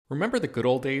Remember the good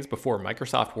old days before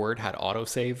Microsoft Word had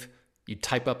autosave? You'd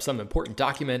type up some important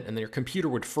document and then your computer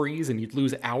would freeze and you'd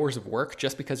lose hours of work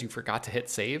just because you forgot to hit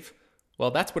save?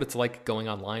 Well, that's what it's like going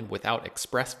online without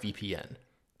ExpressVPN.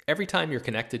 Every time you're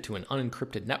connected to an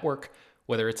unencrypted network,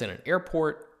 whether it's in an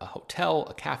airport, a hotel,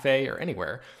 a cafe, or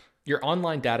anywhere, your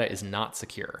online data is not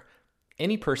secure.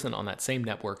 Any person on that same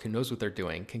network who knows what they're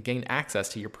doing can gain access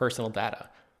to your personal data.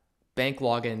 Bank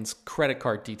logins, credit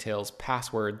card details,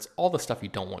 passwords, all the stuff you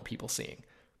don't want people seeing.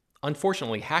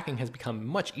 Unfortunately, hacking has become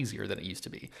much easier than it used to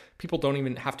be. People don't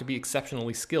even have to be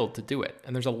exceptionally skilled to do it,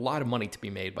 and there's a lot of money to be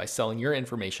made by selling your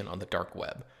information on the dark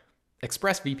web.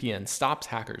 ExpressVPN stops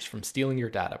hackers from stealing your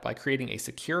data by creating a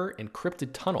secure, encrypted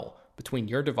tunnel between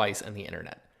your device and the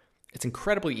internet. It's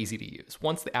incredibly easy to use.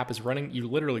 Once the app is running, you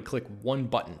literally click one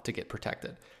button to get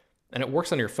protected. And it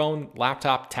works on your phone,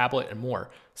 laptop, tablet, and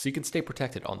more, so you can stay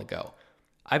protected on the go.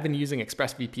 I've been using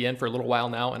ExpressVPN for a little while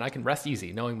now, and I can rest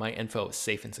easy knowing my info is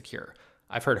safe and secure.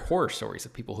 I've heard horror stories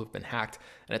of people who've been hacked,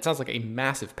 and it sounds like a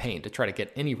massive pain to try to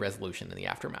get any resolution in the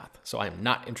aftermath, so I am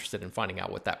not interested in finding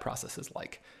out what that process is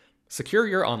like. Secure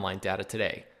your online data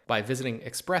today by visiting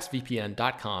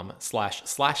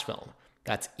expressvpn.com/film.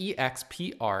 That's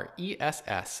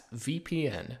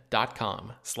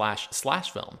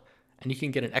expressvpn.com//film. And you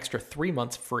can get an extra 3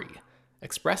 months free.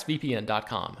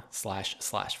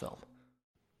 expressvpn.com//film.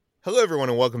 Hello, everyone,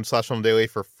 and welcome to Slash Film Daily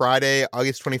for Friday,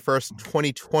 August 21st,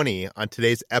 2020. On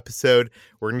today's episode,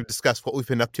 we're going to discuss what we've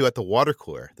been up to at the water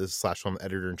cooler. This is Slash Film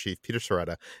Editor-in-Chief Peter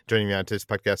Sciretta. Joining me on today's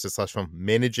podcast is Slash Film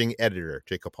Managing Editor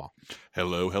Jacob Hall.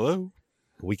 Hello.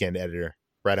 Weekend Editor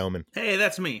Brad Oman. Hey,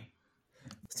 that's me.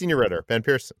 Senior Writer Ben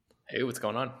Pearson. Hey, what's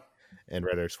going on? And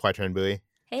Writers Quaitran Bowie.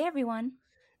 Hey, everyone.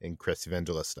 And Chris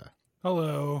Evangelista.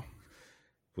 Hello.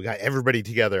 We got everybody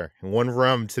together in one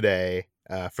room today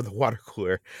for the water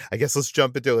cooler. I guess let's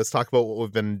jump into it. Let's talk about what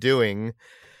we've been doing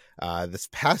this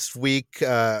past week.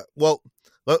 Let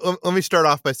me start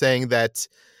off by saying that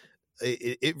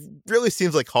it really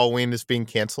seems like Halloween is being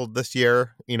canceled this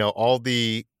year. You know, all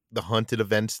the haunted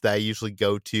events that I usually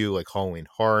go to, like Halloween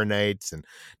Horror Nights and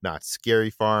Not Scary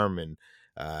Farm and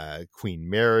Queen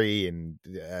Mary, and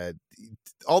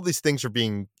all these things are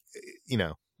being,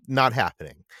 not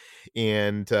happening.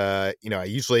 And, I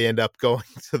usually end up going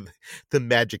to the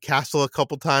Magic Castle a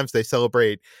couple times. They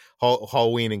celebrate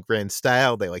Halloween in grand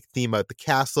style. They theme out the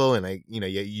castle, and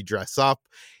you dress up,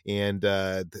 and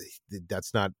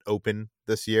that's not open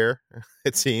this year,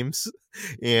 it seems.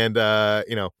 And,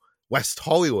 West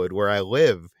Hollywood, where I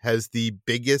live, has the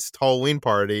biggest Halloween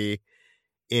party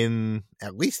in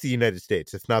at least the United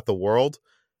States, if not the world.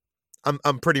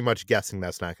 I'm pretty much guessing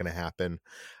that's not going to happen.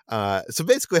 So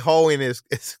basically, Halloween is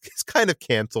kind of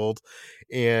canceled,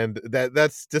 and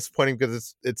that's disappointing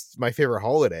because it's my favorite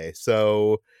holiday.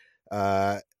 So,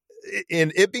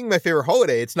 in it being my favorite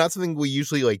holiday, it's not something we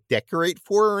usually decorate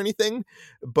for or anything.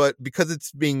 But because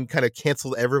it's being kind of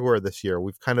canceled everywhere this year,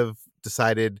 we've kind of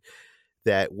decided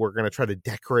that we're going to try to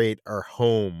decorate our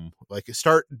home,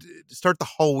 start the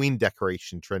Halloween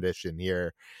decoration tradition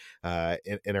here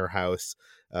in our house,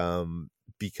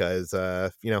 because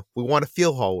we want to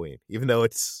feel Halloween, even though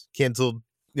it's canceled,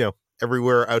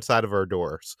 everywhere outside of our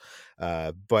doors.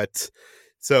 But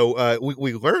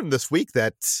we learned this week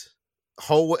that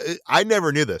I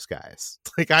never knew this, guys.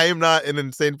 I am not an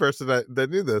insane person that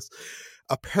knew this.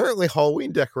 Apparently,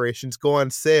 Halloween decorations go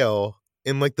on sale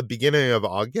in the beginning of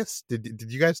August.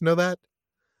 Did you guys know that?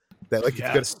 That yes.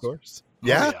 It's good stores?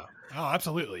 Yeah? Oh,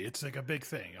 absolutely. It's a big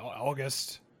thing.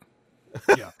 August.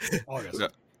 Yeah, August.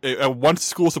 Yeah. Once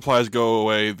school supplies go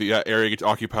away, the area gets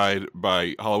occupied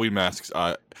by Halloween masks.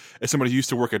 As somebody who used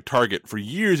to work at Target for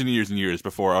years and years and years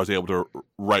before I was able to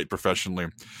write professionally,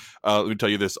 let me tell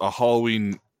you this: a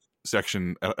Halloween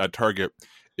section at Target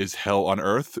is hell on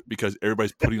earth because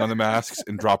everybody's putting on the masks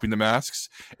and dropping the masks,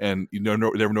 and never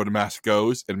know where the mask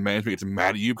goes, and management gets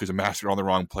mad at you because the masks are on the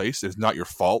wrong place. It's not your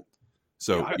fault.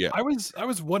 So yeah. I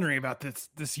was wondering about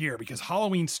this year because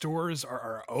Halloween stores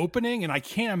are opening, and I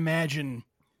can't imagine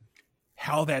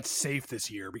how that's safe this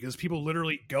year because people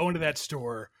literally go into that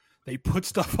store, they put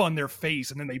stuff on their face,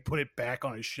 and then they put it back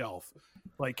on a shelf.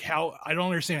 I don't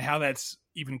understand how that's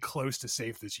even close to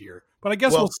safe this year, but I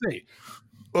guess we'll see.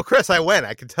 Well, Chris, I went.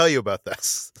 I can tell you about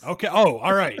this. Okay. Oh,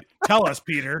 all right. Tell us,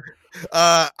 Peter.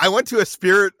 I went to a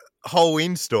Spirit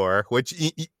Halloween store, which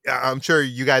I'm sure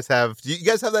you guys have. Do you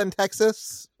guys have that in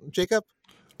Texas, Jacob?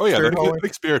 Oh yeah, there's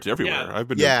big spirits everywhere. Yeah. I've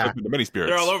been to many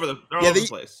spirits. They're all over the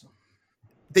place.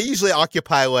 They usually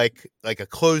occupy like a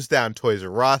closed down Toys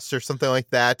R Us or something like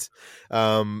that.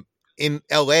 in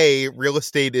LA, real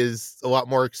estate is a lot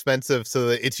more expensive. So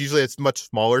it's usually a much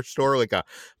smaller store, like a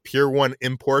Pier 1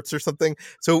 Imports or something.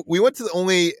 So we went to the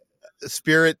only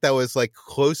Spirit that was like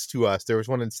close to us. There was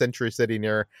one in Century City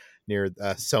near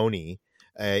Sony.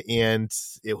 And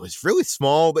it was really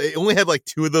small. It only had like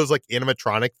 2 of those like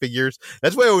animatronic figures.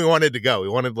 That's where we wanted to go. We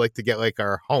wanted like to get like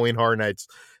our Halloween Horror Nights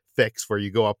fix, where you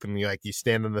go up and you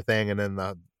stand on the thing, and then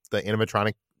the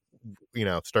animatronic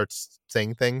starts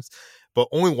saying things. But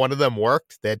only one of them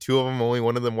worked. They had 2 of them. Only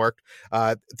one of them worked.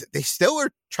 They still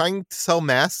are trying to sell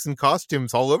masks and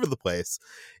costumes all over the place.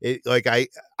 I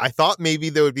thought maybe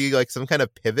there would be like some kind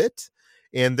of pivot,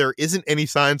 and there isn't any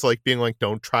signs like being like,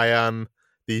 don't try on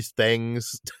these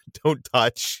things, don't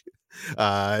touch.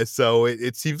 So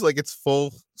it seems like it's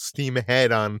full steam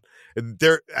ahead on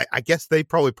there. I guess they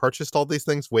probably purchased all these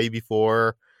things way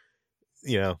before,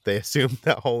 they assumed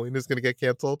that Halloween is going to get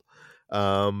canceled.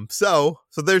 So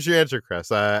there's your answer,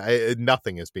 Chris.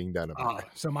 Nothing is being done about it.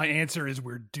 So my answer is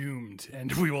we're doomed,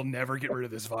 and we will never get rid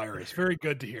of this virus. Very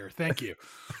good to hear. Thank you.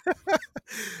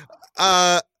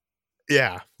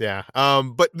 Yeah.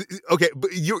 But okay,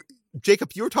 but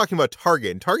Jacob, you were talking about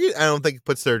Target. And Target, I don't think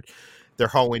puts their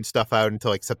Halloween stuff out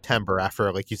until like September,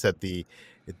 after, like you said, the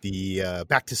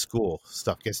back to school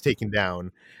stuff gets taken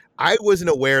down. I wasn't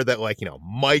aware that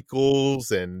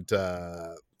Michael's and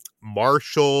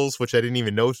Marshall's, which I didn't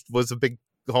even know was a big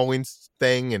Halloween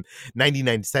thing, and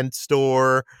 99-cent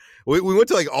store. We went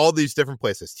to like all these different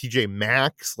places. TJ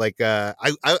Maxx.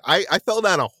 I fell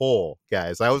down a hole,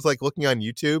 guys. I was like looking on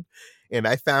YouTube, and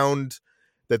I found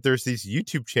that there's these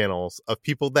YouTube channels of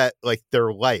people that like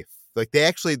their life, like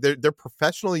they're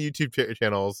professional YouTube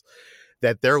channels,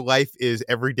 that their life is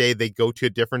every day they go to a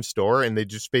different store, and they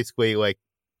just basically like,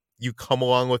 you come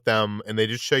along with them, and they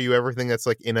just show you everything that's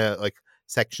like in a like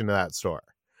section of that store.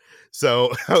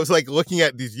 So I was like looking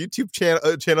at these YouTube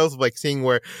channels, like seeing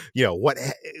where,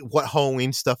 what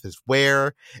Halloween stuff is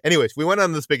where. Anyways, we went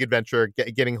on this big adventure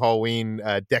getting Halloween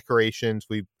decorations.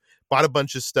 We bought a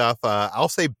bunch of stuff. I'll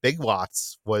say Big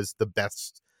Lots was the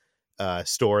best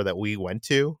store that we went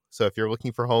to. So if you're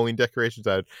looking for Halloween decorations,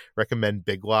 I would recommend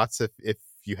Big Lots if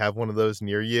you have one of those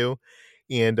near you.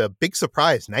 And a big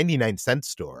surprise, 99-cent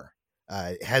store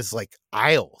has like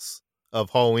aisles of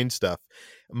Halloween stuff.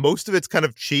 Most of it's kind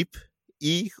of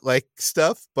cheap-y like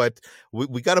stuff, but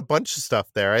we got a bunch of stuff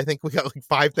there. I think we got like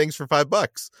 5 things for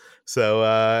 $5. So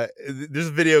there's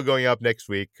a video going up next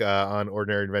week on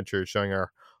Ordinary Adventures showing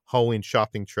our Halloween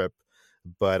shopping trip.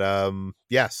 But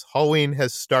yes, Halloween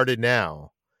has started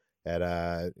now at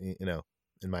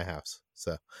in my house.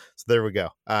 So there we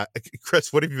go.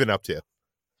 Chris, what have you been up to?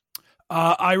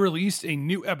 I released a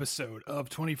new episode of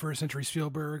 21st Century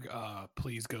Spielberg.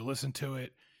 Please go listen to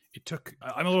it.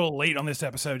 I'm a little late on this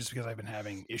episode just because I've been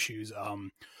having issues.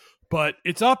 But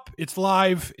it's up, it's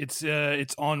live. It's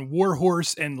on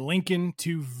Warhorse and Lincoln,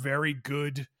 2 very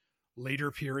good later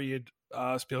period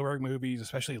Spielberg movies,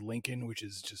 especially Lincoln, which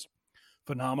is just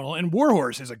phenomenal. And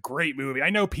Warhorse is a great movie.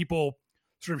 I know people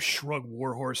sort of shrug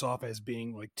Warhorse off as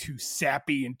being like too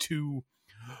sappy and too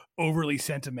overly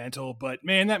sentimental, but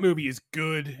man, that movie is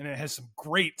good, and it has some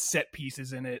great set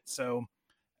pieces in it. So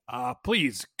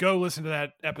please go listen to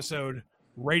that episode,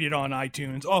 rate it on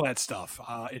iTunes, all that stuff.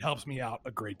 It helps me out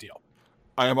a great deal.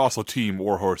 I am also team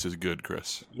Warhorse is good,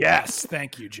 Chris. Yes,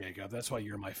 thank you, Jacob. That's why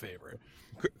you're my favorite.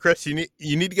 Chris, you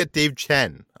need to get Dave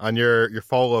Chen on your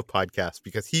follow-up podcast,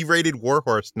 because he rated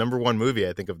Warhorse #1 movie,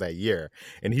 I think, of that year,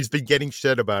 and he's been getting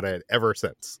shit about it ever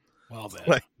since. Well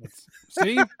then,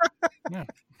 see? Yeah.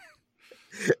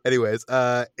 Anyways,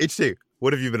 HT,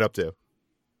 what have you been up to?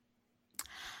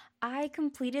 I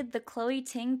completed the Chloe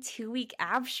Ting 2-week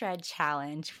ab shred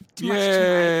challenge.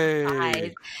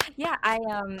 Yay! Yeah,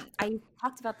 I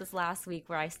talked about this last week,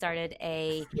 where I started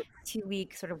a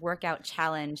 2-week sort of workout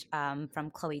challenge from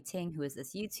Chloe Ting, who is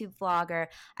this YouTube vlogger.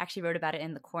 I actually wrote about it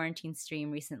in the quarantine stream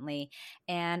recently,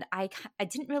 and I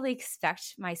didn't really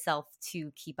expect myself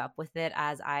to keep up with it,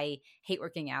 as I hate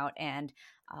working out and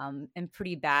am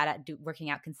pretty bad at working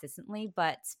out consistently.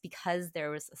 But because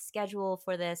there was a schedule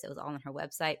for this, it was all on her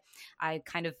website, I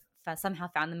kind of somehow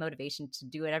found the motivation to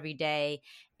do it every day,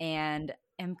 and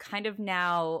am kind of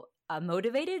now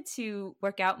motivated to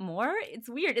work out more. It's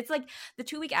weird. It's like the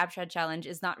 2-week ab shred challenge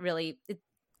is not really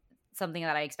something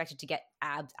that I expected to get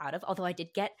abs out of, although I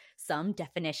did get some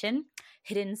definition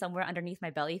hidden somewhere underneath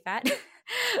my belly fat.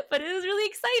 But it was really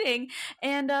exciting,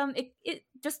 and it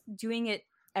just doing it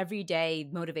every day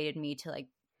motivated me to like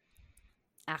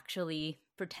actually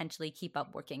potentially keep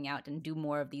up working out and do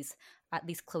more of these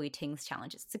Chloe Ting's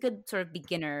challenges. It's a good sort of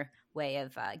beginner way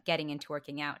of getting into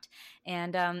working out.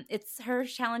 And it's her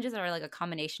challenges are like a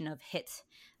combination of HIIT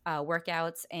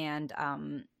workouts and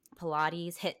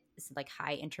Pilates, HIIT is like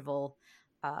high interval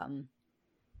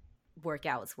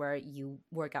workouts where you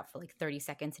work out for like 30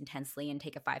 seconds intensely and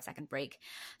take a 5-second break.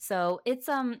 So it's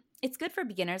good for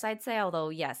beginners, I'd say, although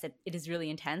yes, it is really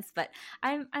intense, but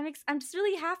I'm just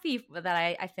really happy that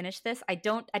I finished this. I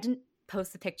didn't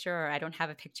post a picture, or I don't have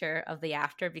a picture of the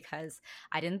after because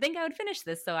I didn't think I would finish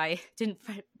this, so I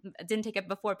didn't take a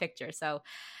before picture. So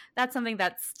that's something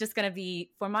that's just going to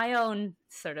be for my own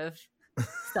sort of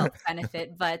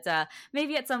self-benefit, but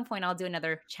maybe at some point I'll do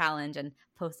another challenge and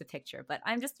post a picture. But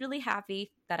I'm just really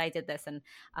happy that I did this, and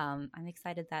I'm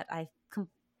excited that I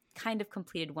kind of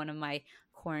completed one of my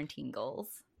quarantine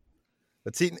goals.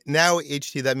 But see, now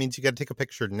HT, that means you got to take a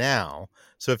picture now,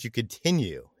 so if you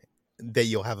continue, that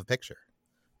you'll have a picture.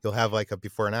 You'll have like a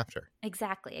before and after.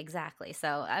 Exactly.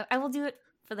 So I will do it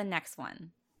for the next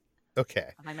one. Okay.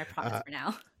 I'll my promise for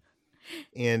now.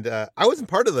 And I wasn't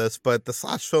part of this, but the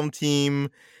Slash Film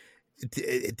team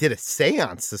did a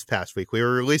seance this past week. We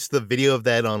released the video of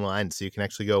that online, so you can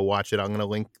actually go watch it. I'm going to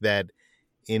link that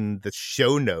in the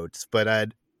show notes.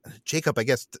 But Jacob, I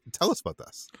guess, tell us about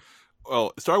this.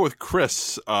 Well, start with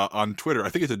Chris on Twitter. I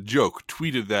think it's a joke.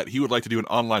 Tweeted that he would like to do an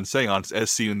online seance as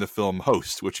seen in the film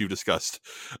Host, which you've discussed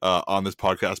on this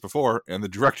podcast before. And the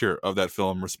director of that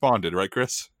film responded, right,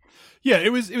 Chris? Yeah,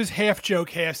 it was half joke,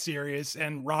 half serious.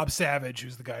 And Rob Savage,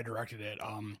 who's the guy who directed it,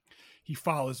 we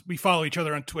follow each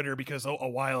other on Twitter because a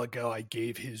while ago I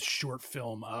gave his short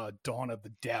film Dawn of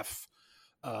the Deaf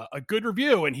a good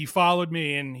review, and he followed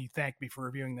me and he thanked me for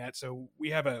reviewing that. So we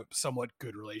have a somewhat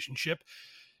good relationship.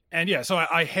 And yeah, so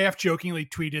I half jokingly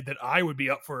tweeted that I would be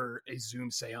up for a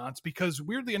Zoom seance because,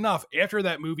 weirdly enough, after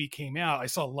that movie came out, I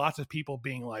saw lots of people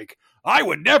being like, I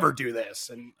would never do this.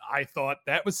 And I thought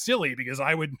that was silly because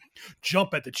I would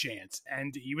jump at the chance.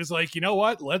 And he was like, you know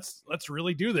what? Let's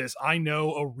really do this. I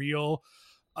know a real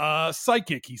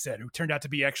psychic, he said, who turned out to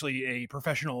be actually a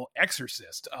professional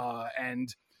exorcist.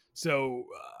 And so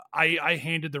I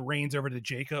handed the reins over to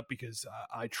Jacob because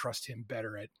I trust him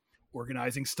better at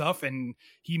organizing stuff, and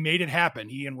he made it happen.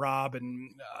 He and Rob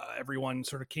and everyone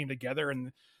sort of came together,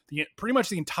 and pretty much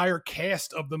the entire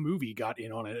cast of the movie got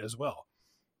in on it as well.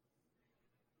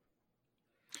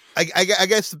 I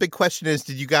guess the big question is,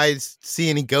 did you guys see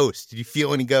any ghosts? Did you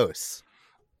feel any ghosts?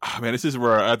 Oh, man, this is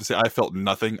where I have to say I felt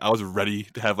nothing. I was ready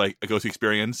to have like a ghost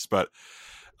experience, but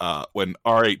when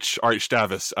RH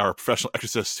Stavis, our professional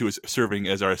exorcist who is serving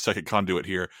as our psychic conduit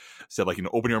here, said, like,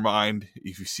 open your mind.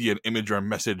 If you see an image or a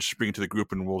message, bring it to the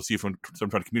group and we'll see if I'm trying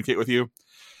to communicate with you.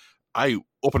 I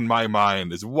opened my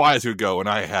mind as wide as it would go, and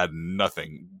I had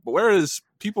nothing. But whereas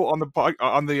people on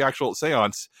the actual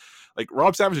seance, like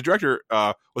Rob Savage, the director,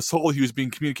 was told he was being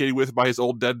communicated with by his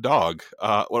old dead dog.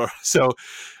 So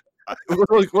it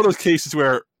was one of those cases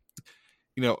where,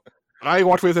 I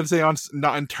walked away with that seance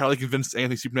not entirely convinced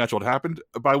anything supernatural had happened,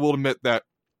 but I will admit that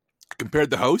compared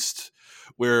to Host,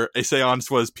 where a seance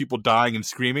was people dying and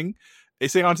screaming, a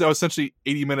seance that was essentially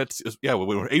 80 minutes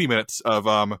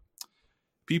of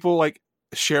people like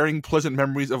sharing pleasant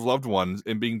memories of loved ones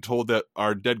and being told that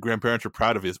our dead grandparents were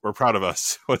proud of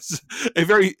us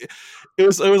it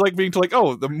was like being told, like,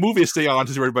 oh, the movie seance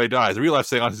is where everybody dies. The real life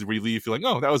seance is where you leave feeling,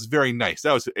 oh, that was very nice.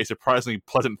 That was a surprisingly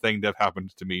pleasant thing to have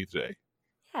happened to me today.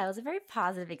 Yeah, it was a very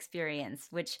positive experience,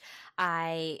 which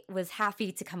I was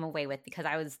happy to come away with because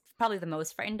I was probably the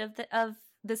most frightened of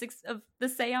the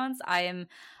seance. I am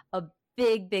a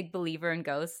big believer in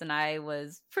ghosts, and I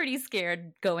was pretty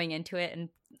scared going into it, and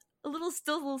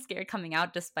still a little scared coming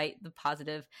out, despite the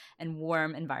positive and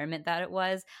warm environment that it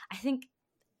was. I think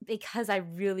because I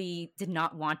really did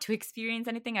not want to experience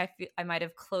anything, I feel I might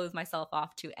have closed myself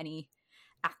off to any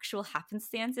actual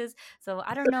happenstances. So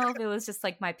I don't know if it was just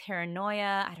like my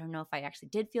paranoia. I don't know if I actually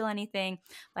did feel anything,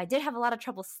 but I did have a lot of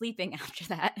trouble sleeping after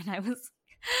that. And I was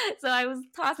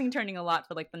tossing, turning a lot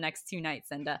for like the next 2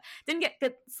 nights, and didn't get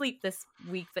good sleep this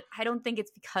week, but I don't think it's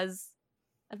because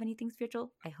of anything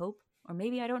spiritual. I hope, or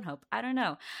maybe I don't hope. I don't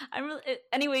know.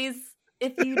 Anyways,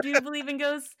 if you do believe in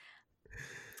ghosts,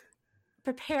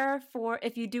 prepare for,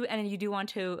 if you do, and you do want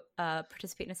to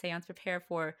participate in a seance, prepare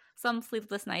for some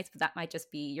sleepless nights, but that might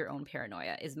just be your own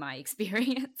paranoia, is my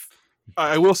experience.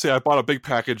 I will say I bought a big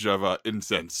package of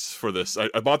incense for this.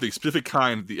 I bought the specific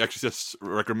kind the Exorcist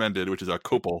recommended, which is a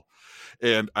copal,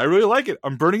 and I really like it.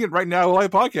 I'm burning it right now while I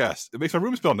podcast. It makes my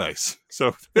room smell nice.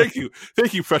 So thank you,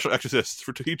 professional exorcists,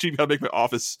 for teaching me how to make my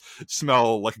office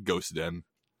smell like a ghost den.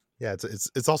 Yeah,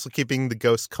 it's also keeping the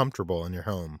ghosts comfortable in your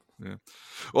home. Yeah.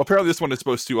 Well, apparently this one is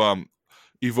supposed to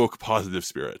evoke positive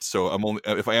spirits. So I'm only,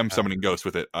 if I am summoning ghosts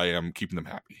with it, I am keeping them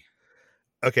happy.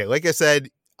 Okay, like I said,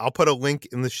 I'll put a link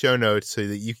in the show notes so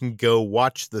that you can go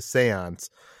watch the seance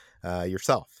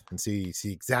yourself and see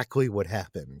exactly what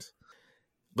happened.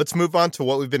 Let's move on to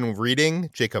what we've been reading.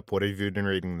 Jacob, what have you been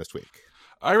reading this week?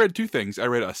 I read two things. I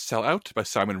read Sellout by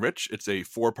Simon Rich. It's a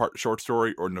 4-part short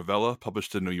story or novella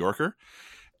published in New Yorker.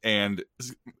 And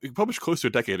it published close to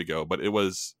a decade ago, but it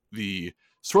was the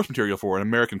source material for An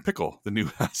American Pickle, the new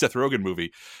Seth Rogen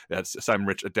movie that Simon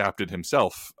Rich adapted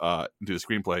himself into the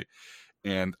screenplay.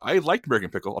 And I liked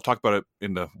American Pickle. I'll talk about it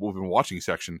in the what we've been watching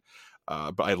section.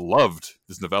 But I loved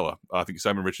this novella. I think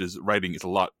Simon Rich's writing is a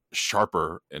lot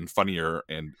sharper and funnier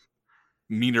and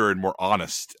meaner and more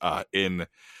honest in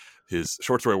his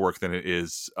short story work than it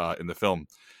is in the film.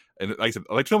 And like I said,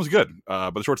 the film is good,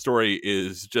 but the short story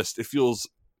is just, it feels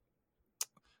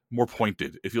more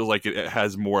pointed. It feels like it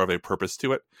has more of a purpose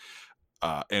to it.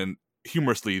 And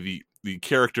humorously, the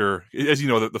character, as you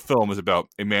know, the film is about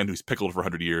a man who's pickled for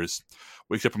 100 years,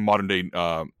 wakes up in modern day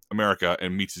America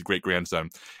and meets his great grandson.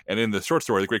 And in the short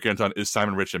story, the great grandson is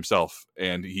Simon Rich himself,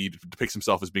 and he depicts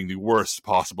himself as being the worst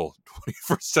possible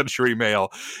 21st century male,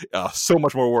 so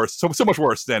much worse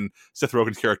than Seth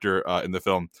Rogen's character in the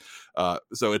film.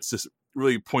 So it's this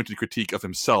really pointed critique of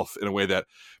himself in a way that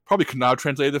probably could not have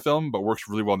translated the film, but works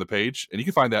really well on the page. And you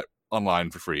can find that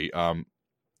online for free.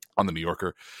 On the New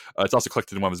Yorker. It's also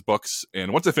collected in one of his books.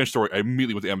 And once I finished the story, I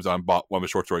immediately went to Amazon and bought one of his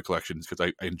short story collections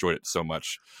because I enjoyed it so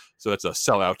much. So that's a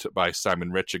Sellout by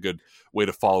Simon Rich, a good way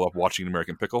to follow up watching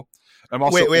American Pickle. I'm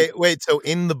also Wait. So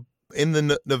in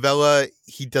the novella,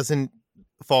 he doesn't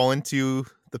fall into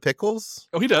the pickles?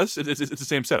 Oh, he does. It's the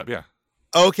same setup, yeah.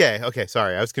 Okay.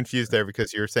 Sorry, I was confused there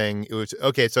because you were saying it was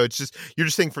okay. So it's just you're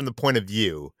just saying from the point of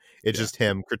view, it's just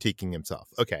him critiquing himself.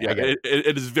 Okay, yeah,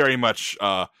 it is very much.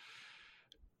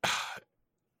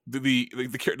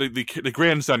 The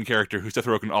grandson character who Seth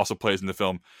Rogen also plays in the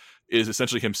film is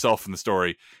essentially himself in the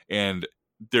story, and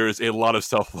there is a lot of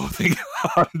self-loathing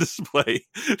on display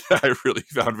that I really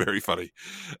found very funny.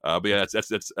 But yeah,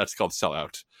 that's called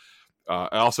Sellout.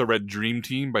 I also read Dream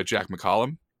Team by Jack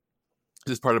McCallum.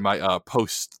 This is part of my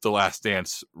post The Last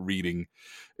Dance reading.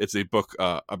 It's a book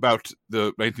about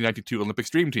the 1992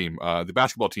 Olympics Dream Team, the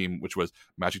basketball team, which was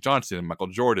Magic Johnson, Michael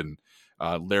Jordan,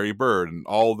 Larry Bird, and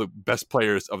all the best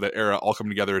players of that era all come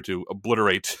together to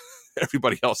obliterate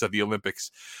everybody else at the Olympics.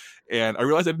 And I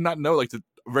realized I did not know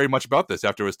very much about this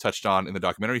after it was touched on in the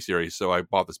documentary series. So I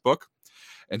bought this book.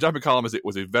 And John McCallum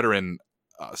was a veteran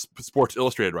Sports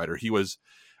Illustrated writer. He was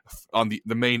on the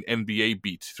main NBA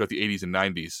beat throughout the 80s and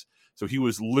 90s. So he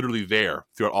was literally there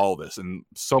throughout all of this. And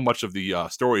so much of the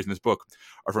stories in this book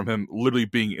are from him literally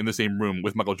being in the same room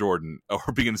with Michael Jordan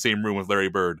or being in the same room with Larry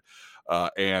Bird.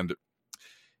 And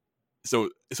so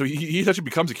he actually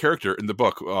becomes a character in the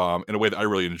book in a way that I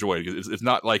really enjoyed. It's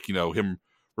not like, him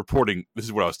reporting, this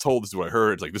is what I was told, this is what I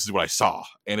heard. It's like, this is what I saw.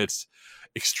 And it's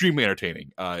extremely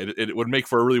entertaining. It would make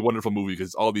for a really wonderful movie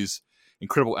because all these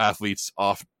incredible athletes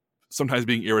sometimes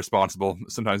being irresponsible,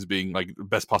 sometimes being like the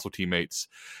best possible teammates.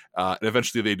 And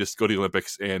eventually they just go to the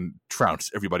Olympics and trounce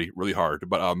everybody really hard.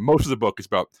 But most of the book is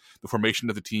about the formation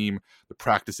of the team, the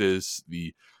practices,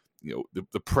 the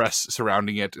press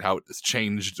surrounding it, how it's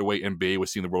changed the way NBA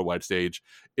was seen on the worldwide stage.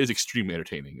 It is extremely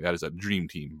entertaining. That is a Dream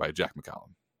Team by Jack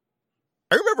McCallum.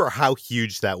 I remember how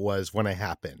huge that was when it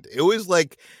happened. It was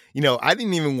like, I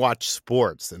didn't even watch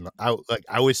sports, and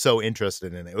I was so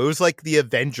interested in it. It was like the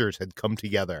Avengers had come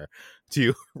together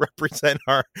to represent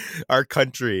our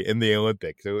country in the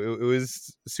Olympics. So it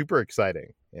was super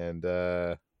exciting, and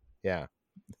it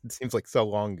seems like so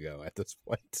long ago at this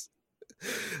point.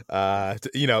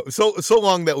 So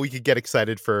long that we could get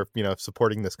excited for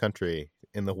supporting this country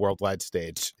in the worldwide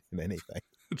stage in anything.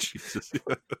 Jesus.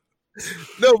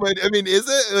 No, but I mean, is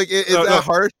it like is that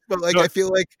harsh? But I feel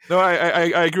like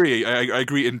I agree. I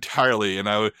agree entirely, and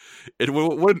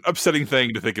what an upsetting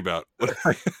thing to think about.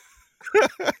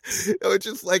 It's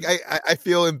just like I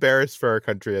feel embarrassed for our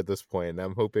country at this point, and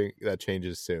I'm hoping that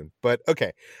changes soon. But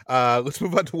okay, let's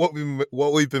move on to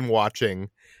what we've been watching.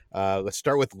 Let's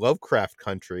start with Lovecraft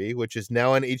Country, which is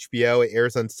now on HBO. It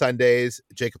airs on Sundays.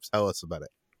 Jacob, tell us about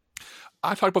it.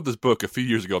 I talked about this book a few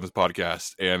years ago on this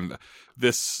podcast, and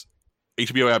this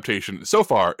HBO adaptation so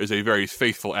far is a very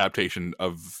faithful adaptation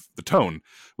of the tone,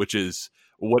 which is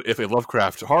what if a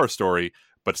Lovecraft horror story,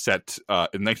 but set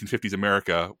in 1950s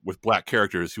America with black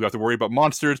characters who have to worry about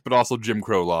monsters, but also Jim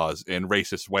Crow laws and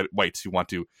racist whites who want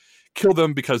to kill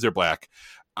them because they're black.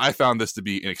 I found this to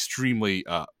be an extremely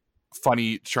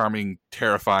funny, charming,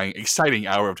 terrifying, exciting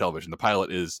hour of television. The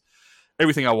pilot is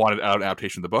everything I wanted out of an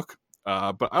adaptation of the book.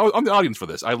 But I'm the audience for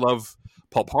this. I love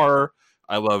pulp horror.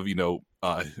 I love,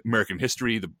 American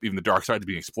history, even the dark side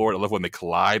being explored. I love when they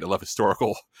collide. I love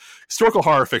historical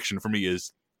horror fiction. For me,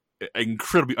 is an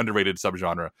incredibly underrated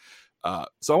subgenre.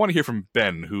 So I want to hear from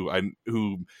Ben,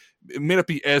 who may not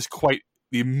be as quite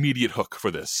the immediate hook for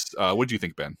this. What do you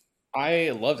think, Ben? I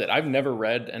loved it. I've never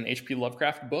read an H.P.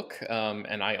 Lovecraft book,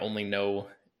 and I only know,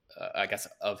 I guess,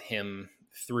 of him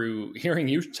through hearing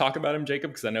you talk about him,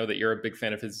 Jacob, because I know that you're a big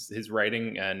fan of his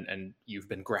writing, and you've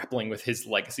been grappling with his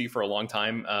legacy for a long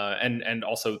time, and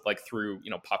also like through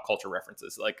pop culture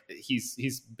references. Like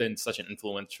he's been such an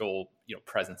influential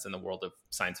presence in the world of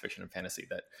science fiction and fantasy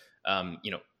that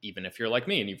even if you're like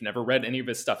me and you've never read any of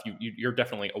his stuff, you're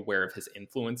definitely aware of his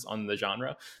influence on the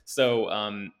genre.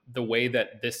 So the way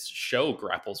that this show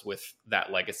grapples with that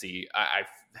legacy, I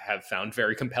have found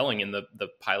very compelling in the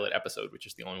pilot episode, which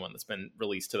is the only one that's been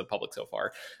released to the public so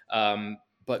far.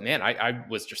 But man, I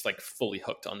was just like fully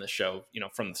hooked on this show,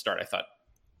 from the start. I thought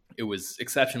it was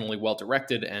exceptionally well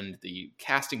directed, and the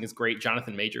casting is great.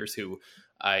 Jonathan Majors, who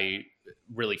I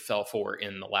really fell for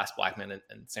in The Last Black Man in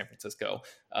San Francisco,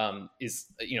 is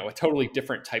a totally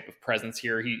different type of presence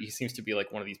here. He seems to be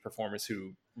like one of these performers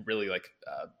who really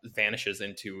vanishes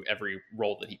into every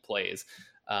role that he plays.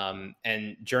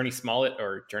 And Journey Smollett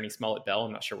Bell,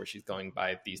 I'm not sure what she's going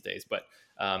by these days, but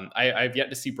I've yet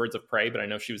to see Birds of Prey, but I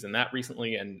know she was in that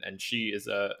recently, and she is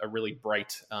a really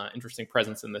bright, interesting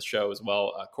presence in this show as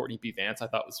well. Courtney B. Vance, I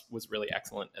thought was really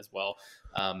excellent as well.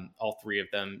 All three of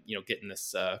them, get in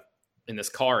this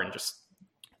car and just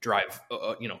drive,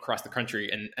 across the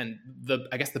country. And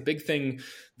I guess the big thing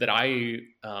that I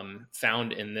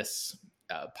found in this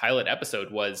pilot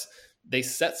episode was they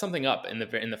set something up in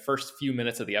the first few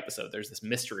minutes of the episode. There's this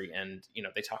mystery, and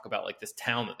they talk about like this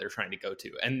town that they're trying to go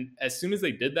to. And as soon as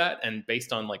they did that, and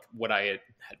based on like what I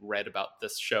had read about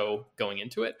this show going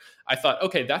into it, I thought,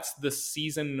 okay, that's the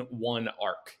season 1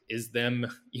 arc, is them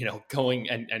going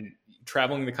and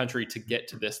traveling the country to get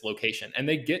to this location. And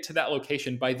they get to that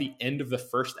location by the end of the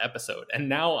first episode. And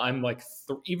now I'm like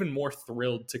even more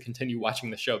thrilled to continue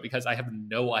watching the show, because I have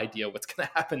no idea what's going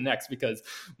to happen next, because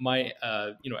my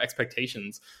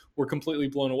expectations were completely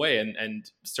blown away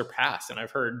and surpassed. And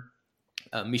I've heard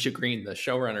Misha Green, the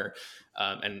showrunner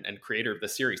and creator of the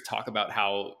series, talk about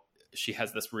how she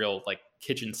has this real like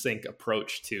kitchen sink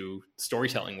approach to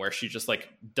storytelling, where she just like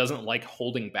doesn't like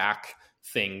holding back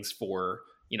things for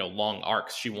long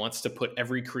arcs. She wants to put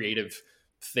every creative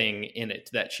thing in it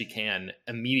that she can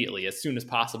immediately, as soon as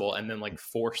possible, and then like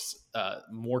force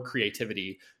more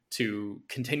creativity to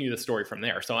continue the story from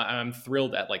there. So I'm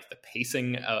thrilled at like the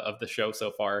pacing of the show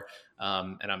so far.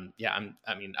 And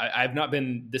I've not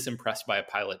been this impressed by a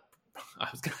pilot. I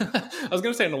was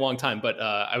gonna say in a long time, but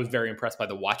I was very impressed by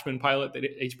the Watchmen pilot that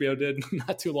HBO did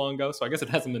not too long ago. So I guess it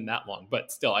hasn't been that long, but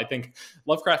still, I think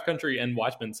Lovecraft Country and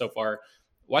Watchmen so far.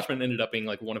 Watchmen ended up being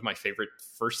like one of my favorite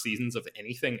first seasons of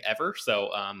anything ever.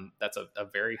 So that's a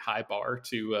very high bar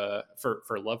to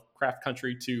for Lovecraft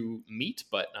Country to meet,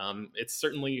 but it's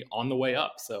certainly on the way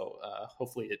up. So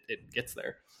hopefully it gets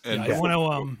there. And I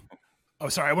want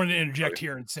to I wanted to interject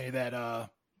here and say that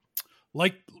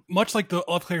much like the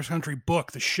Lovecraft Country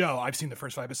book, the show, I've seen the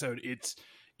first 5 episodes.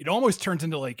 It almost turns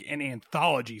into like an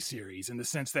anthology series, in the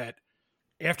sense that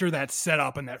after that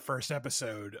setup in that first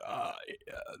episode,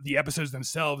 the episodes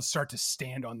themselves start to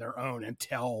stand on their own and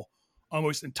tell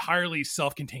almost entirely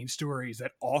self-contained stories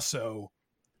that also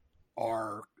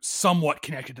are somewhat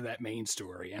connected to that main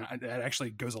story. And that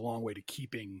actually goes a long way to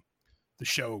keeping the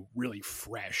show really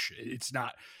fresh. It's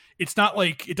not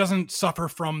like, it doesn't suffer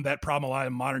from that problem a lot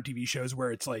of modern TV shows,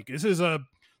 where it's like, this is a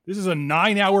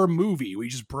 9-hour movie we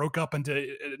just broke up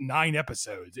into 9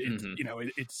 episodes.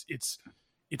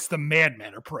 It's the Mad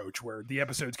Men approach, where the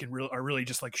episodes are really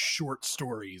just like short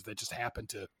stories that just happen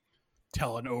to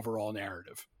tell an overall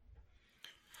narrative.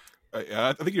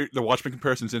 I think the Watchmen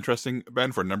comparison is interesting,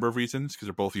 Ben, for a number of reasons, because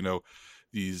they're both,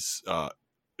 these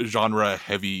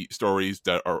genre-heavy stories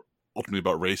that are ultimately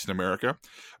about race in America.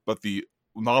 But the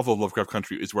novel Lovecraft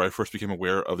Country is where I first became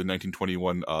aware of the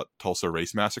 1921 Tulsa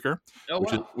Race Massacre,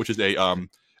 which is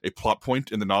a plot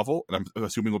point in the novel, and I'm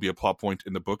assuming will be a plot point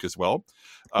in the book as well.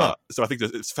 So I think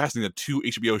that it's fascinating that 2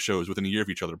 HBO shows within a year of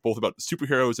each other, both about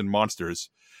superheroes and monsters,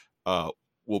 are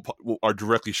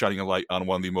directly shining a light on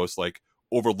one of the most like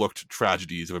overlooked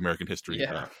tragedies of American history.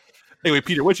 Yeah. Anyway,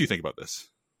 Peter, what do you think about this?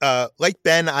 Like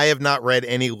Ben, I have not read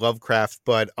any Lovecraft,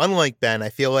 but unlike Ben, I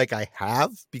feel like I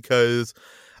have, because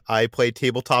I play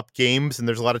tabletop games, and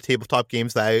there's a lot of tabletop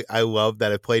games that I love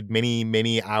that I've played many,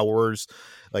 many hours,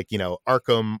 like,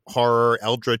 Arkham Horror,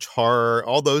 Eldritch Horror,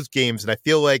 all those games. And I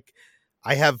feel like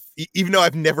I have, even though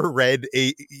I've never read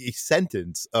a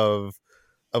sentence of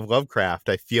of Lovecraft,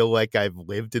 I feel like I've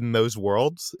lived in those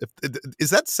worlds. Is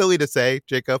that silly to say,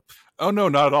 Jacob? Oh no,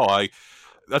 not at all.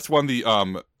 That's one of the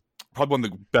probably one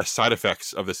of the best side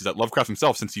effects of this is that Lovecraft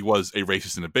himself, since he was a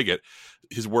racist and a bigot,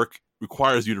 his work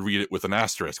requires you to read it with an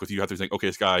asterisk. With you have to think, okay,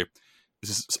 this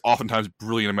is oftentimes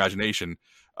brilliant imagination,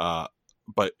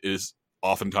 but is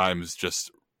oftentimes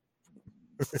just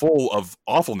full of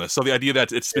awfulness. So the idea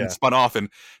that it's been spun off and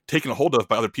taken a hold of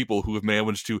by other people who have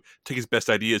managed to take his best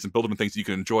ideas and build them in things that you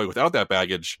can enjoy without that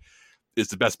baggage is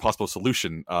the best possible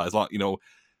solution. As long,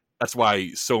 that's why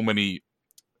so many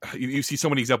you see so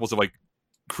many examples of like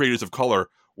creators of color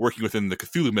working within the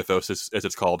Cthulhu mythos, as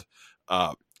it's called,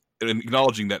 and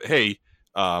acknowledging that, hey,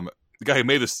 the guy who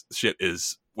made this shit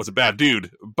was a bad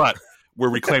dude, but we're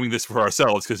reclaiming this for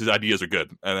ourselves because his ideas are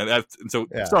good. And so,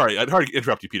 sorry, I'd hard to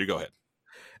interrupt you, Peter. Go ahead.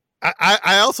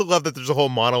 I also love that there's a whole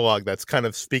monologue that's kind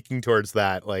of speaking towards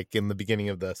that, like in the beginning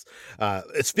of this.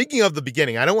 Speaking of the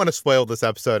beginning, I don't want to spoil this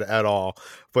episode at all,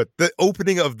 but the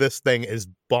opening of this thing is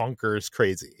bonkers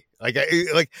crazy.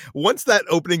 Like once that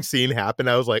opening scene happened,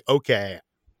 I was like, okay,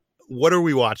 what are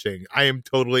we watching? I am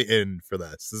totally in for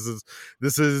this.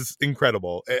 This is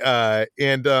incredible.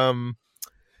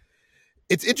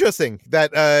 It's interesting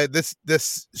that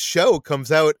this show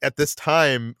comes out at this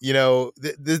time.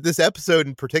 This episode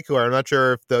in particular, I'm not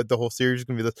sure if the whole series is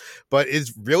going to be this, but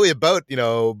is really about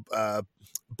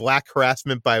black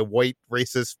harassment by white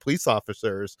racist police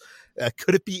officers.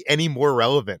 Could it be any more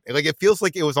relevant? Like, it feels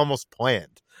like it was almost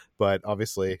planned, but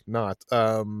obviously not.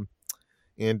 I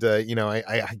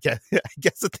guess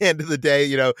at the end of the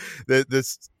day,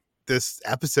 this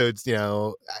episode's,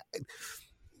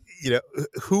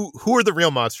 who are the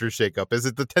real monsters, Jacob? Is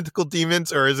it the tentacle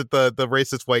demons or is it the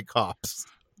racist white cops?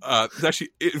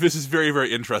 This is very,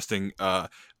 very interesting.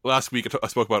 Last week I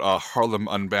spoke about Harlem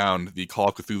Unbound, the Call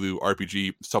of Cthulhu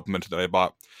RPG supplement that I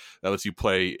bought that lets you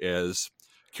play as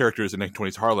characters in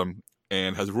 1920s Harlem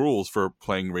and has rules for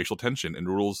playing racial tension and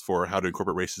rules for how to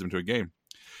incorporate racism into a game.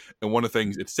 And one of the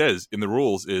things it says in the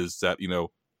rules is that, the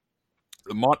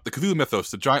Cthulhu mythos,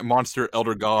 the giant monster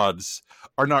elder gods,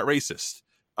 are not racist.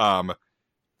 And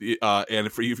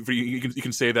for you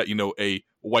can say that a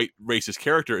white racist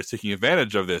character is taking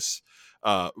advantage of this,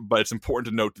 but it's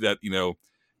important to note that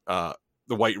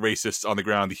the white racists on the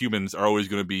ground, the humans, are always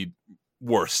going to be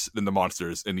worse than the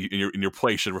monsters, and your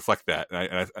play should reflect that.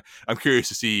 And I'm curious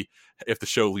to see if the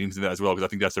show leans into that as well, because I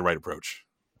think that's the right approach.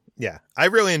 Yeah, I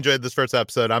really enjoyed this first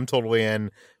episode. I'm totally in.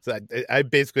 So I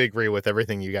basically agree with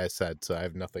everything you guys said, so I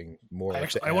have nothing more.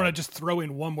 I want to just throw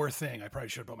in one more thing. I probably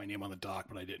should have put my name on the doc,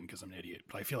 but I didn't because I'm an idiot.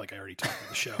 But I feel like I already talked about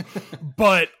the show.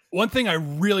 But one thing I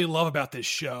really love about this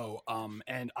show,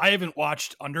 and I haven't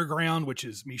watched Underground, which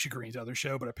is Misha Green's other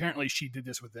show, but apparently she did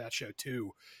this with that show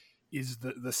too, is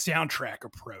the soundtrack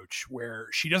approach, where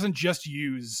she doesn't just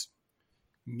use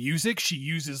music, she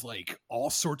uses like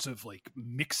all sorts of like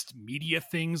mixed media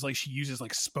things. Like she uses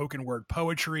like spoken word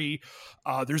poetry.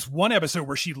 There's one episode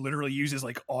where she literally uses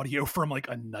like audio from like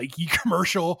a Nike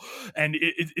commercial, and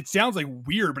it sounds like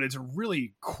weird, but it's a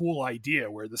really cool idea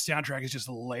where the soundtrack is just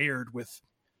layered with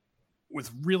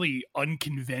really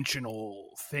unconventional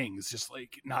things, just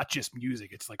like not just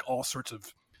music, it's like all sorts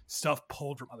of stuff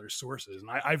pulled from other sources. And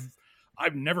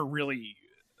I've never really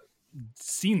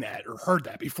seen that or heard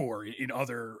that before in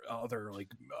other like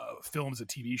films and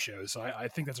TV shows. So I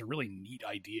think that's a really neat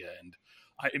idea, and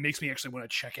it makes me actually want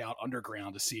to check out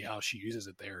Underground to see how she uses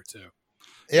it there too.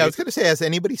 Yeah, I was going to say, has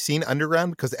anybody seen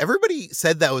Underground? Because everybody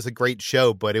said that was a great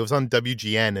show, but it was on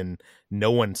WGN and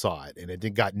no one saw it, and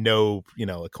it got no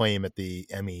acclaim at the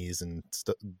Emmys and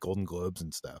Golden Globes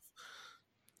and stuff.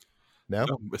 No,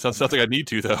 it sounds like I need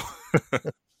to though.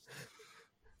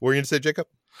 What were you going to say, Jacob?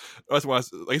 So I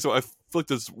feel like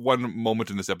there's one moment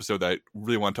in this episode that I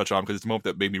really want to touch on, because it's a moment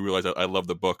that made me realize I love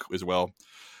the book as well,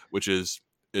 which is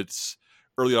it's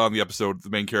early on in the episode, the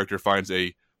main character finds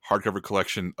a hardcover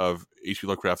collection of H.P.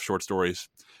 Lovecraft short stories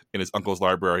in his uncle's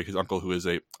library. His uncle, who is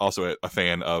also a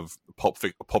fan of pulp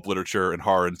literature and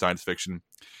horror and science fiction,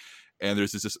 and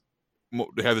there's this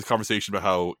they have this conversation about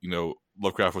how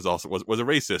Lovecraft was a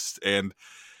racist, and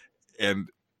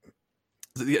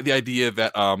the idea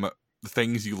that the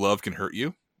things you love can hurt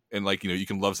you, and you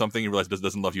can love something and realize it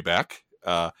doesn't love you back.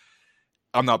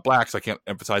 I'm not black, so I can't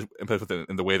empathize with it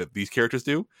in the way that these characters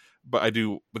do, but I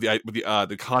do with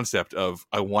the concept of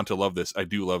I want to love this, I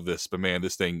do love this, but man,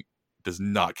 this thing does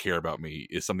not care about me,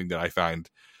 is something that I find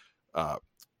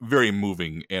very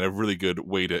moving and a really good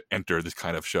way to enter this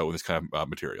kind of show and this kind of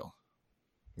material.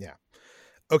 Yeah.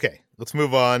 Okay, let's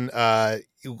move on.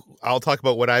 I'll talk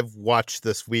about what I've watched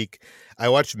this week. I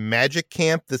watched Magic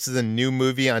Camp. This is a new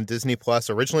movie on Disney Plus.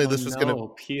 Originally, this was going to...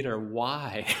 Peter,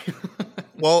 why?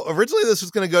 Well, originally this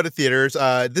was going to go to theaters.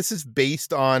 This is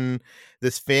based on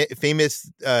this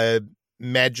famous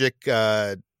magic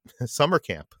summer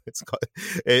camp. It's called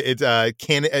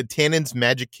Tannen's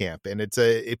Magic Camp, and it's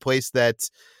a place that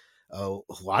a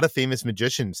lot of famous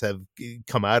magicians have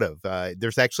come out of.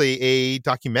 There's actually a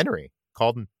documentary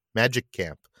called Magic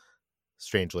Camp,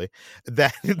 strangely,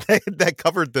 that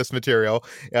covered this material,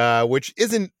 which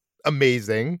isn't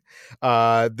amazing.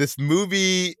 This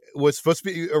movie was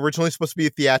originally supposed to be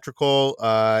a theatrical.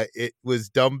 It was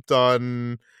dumped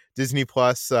on Disney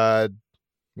Plus,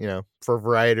 for a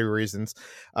variety of reasons.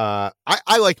 I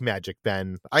like Magic,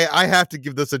 Ben. I have to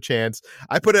give this a chance.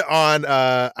 I put it on.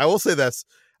 I will say this.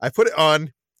 I put it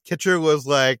on. Kitcher was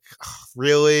like, oh,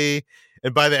 really?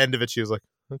 And by the end of it, she was like,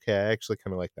 okay, I actually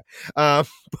kind of like that.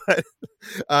 But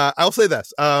I'll say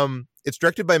this. It's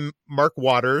directed by Mark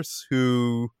Waters,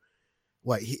 who...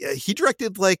 he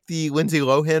directed like the Lindsay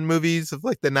Lohan movies of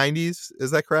like the 90s.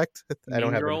 Is that correct? I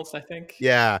don't have Girls, I think.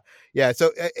 Yeah. So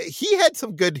he had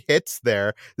some good hits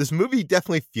there. This movie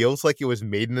definitely feels like it was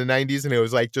made in the 90s and it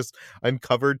was like just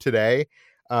uncovered today.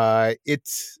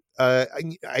 It's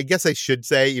I guess I should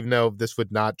say, even though this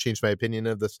would not change my opinion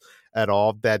of this at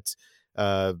all, that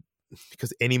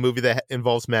because any movie that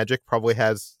involves magic probably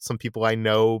has some people I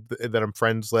know that I'm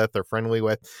friends with or friendly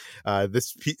with.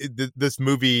 This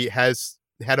movie has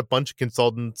had a bunch of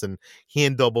consultants and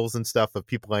hand doubles and stuff of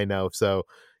people I know. So,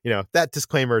 that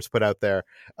disclaimer is put out there.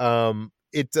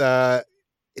 It's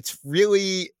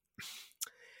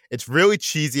really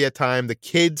cheesy at times. The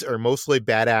kids are mostly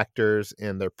bad actors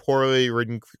and they're poorly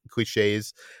written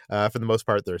cliches. For the most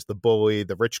part, there's the bully,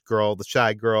 the rich girl, the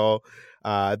shy girl.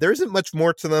 There isn't much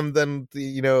more to them than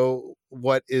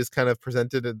what is kind of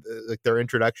presented in, like their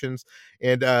introductions.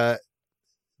 And that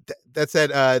said,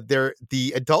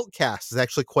 the adult cast is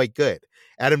actually quite good.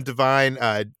 Adam Devine,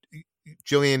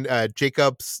 Jillian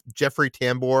Jacobs, Jeffrey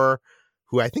Tambor,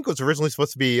 who I think was originally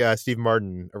supposed to be Steve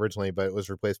Martin originally, but it was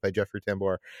replaced by Jeffrey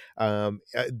Tambor.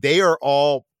 They are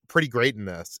all pretty great in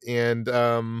this. And,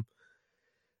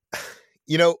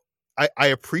 I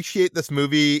appreciate this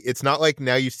movie. It's not like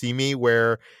Now You See Me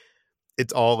where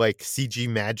it's all like CG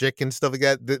magic and stuff like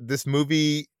that. This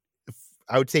movie,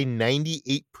 I would say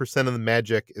 98% of the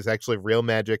magic is actually real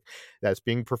magic that's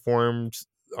being performed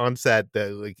on set,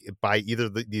 that like by either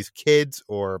these kids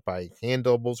or by hand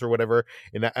doubles or whatever.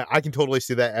 And I can totally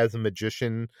see that as a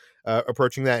magician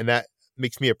approaching that, and that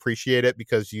makes me appreciate it,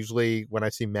 because usually when I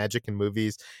see magic in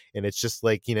movies and it's just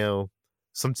like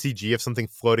some CG of something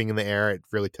floating in the air, it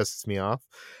really pisses me off.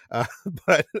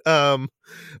 But I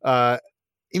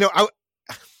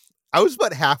was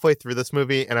about halfway through this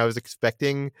movie and I was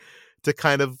expecting to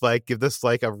kind of like give this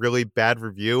like a really bad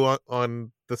review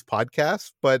on this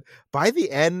podcast, but by the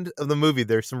end of the movie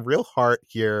there's some real heart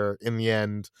here in the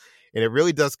end, and it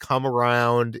really does come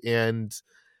around. And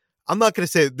I'm not going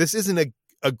to say this isn't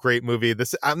a great movie.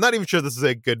 I'm not even sure this is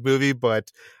a good movie,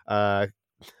 but Kitra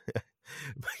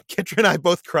and I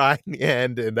both cried in the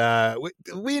end, and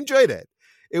we enjoyed it.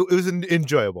 It was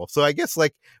enjoyable. So I guess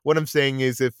like what I'm saying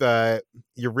is, if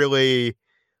you're really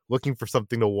looking for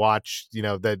something to watch,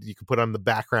 that you can put on the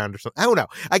background or something, I don't know.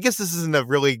 I guess this isn't a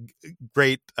really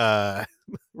great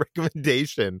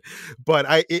recommendation, but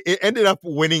it ended up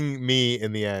winning me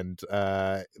in the end.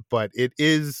 But it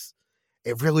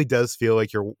really does feel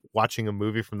like you're watching a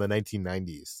movie from the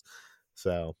 1990s.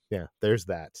 So yeah, there's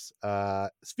that.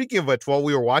 Speaking of which, while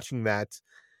we were watching that,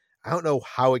 I don't know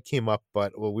how it came up,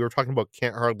 but we were talking about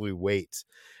Can't Hardly Wait,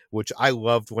 which I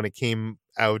loved when it came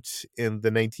out in the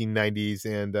 1990s,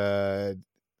 and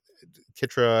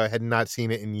Kitra had not seen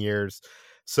it in years.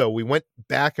 So we went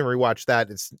back and rewatched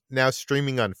that. It's now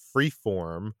streaming on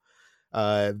Freeform.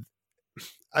 For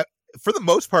the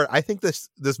most part, I think this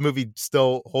movie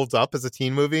still holds up as a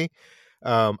teen movie.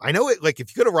 I know it, like,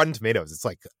 if you go to Rotten Tomatoes, it's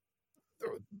like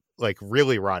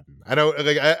really rotten. I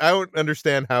don't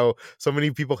understand how so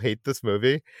many people hate this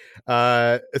movie.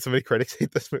 So many critics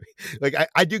hate this movie. Like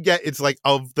I do get it's like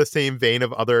of the same vein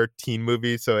of other teen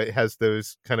movies, so it has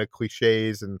those kind of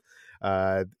cliches, and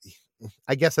I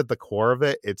guess at the core of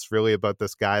it, it's really about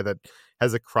this guy that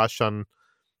has a crush on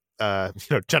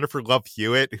Jennifer Love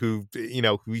Hewitt, who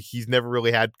he's never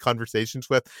really had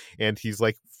conversations with, and he's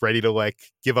like ready to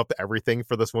like give up everything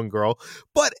for this one girl.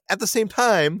 But at the same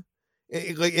time,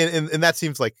 like, and that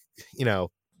seems like, I don't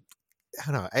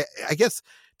know. I guess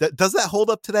does that hold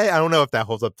up today? I don't know if that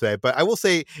holds up today, but I will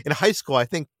say in high school, I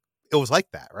think it was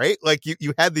like that, right? Like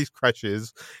you had these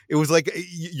crushes. It was like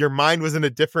your mind was in a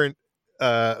different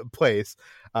place.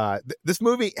 This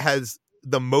movie has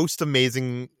the most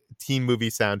amazing teen movie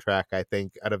soundtrack, I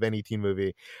think, out of any teen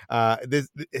movie. This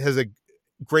it has a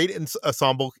great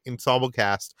ensemble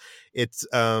cast. It's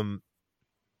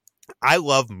I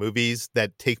love movies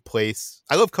that take place.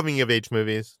 I love coming of age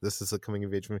movies. This is a coming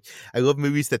of age movie. I love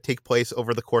movies that take place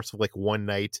over the course of like one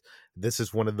night. This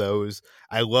is one of those.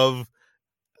 I love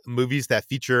movies that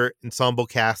feature ensemble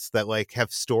casts that like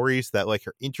have stories that like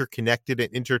are interconnected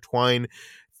and intertwined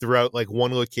throughout like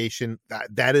one location.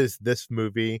 That is this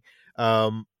movie.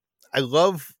 I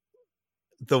love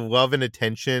the love and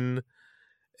attention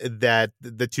that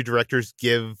the two directors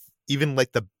give even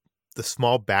like the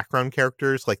small background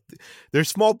characters. Like there's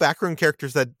small background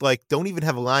characters that like don't even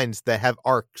have lines that have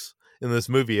arcs in this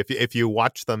movie if you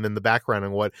watch them in the background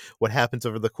and what happens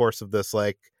over the course of this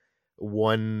like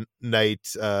one night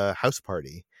house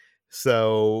party.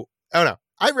 So I don't know,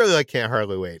 I really like Can't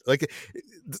Hardly Wait. Like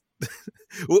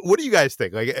what do you guys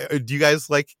think? Like do you guys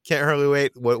like Can't Hardly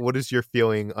Wait? What is your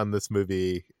feeling on this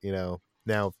movie, you know,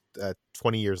 now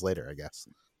 20 years later, I guess?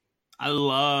 I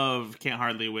love Can't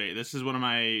Hardly Wait. This is one of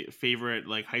my favorite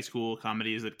like high school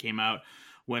comedies that came out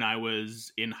when I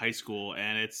was in high school,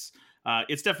 and it's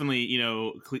definitely, you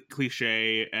know,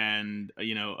 cliche and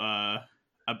you know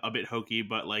a bit hokey,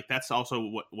 but like that's also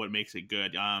what makes it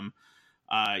good.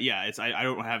 Yeah, it's I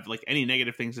don't have like any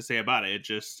negative things to say about it. It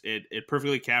just it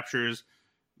perfectly captures,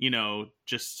 you know,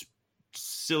 just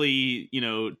silly, you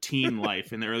know, teen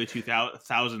life in the early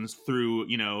 2000s through,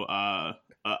 you know,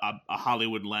 a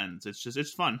Hollywood lens.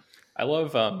 It's fun. I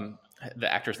love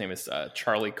the actor's name is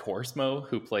Charlie Korsmo,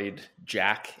 who played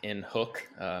Jack in Hook.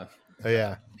 Oh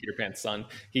yeah, Peter Pan's son.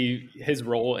 His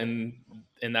role in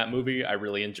that movie, I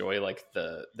really enjoy. Like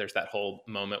there's that whole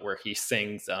moment where he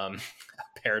sings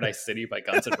Paradise City by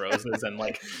Guns N' Roses, and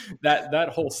like that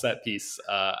whole set piece,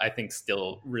 I think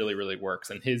still really, really works.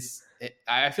 And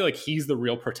I feel like he's the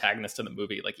real protagonist of the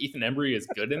movie. Like Ethan Embry is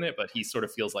good in it, but he sort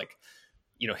of feels like,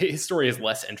 you know, his story is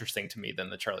less interesting to me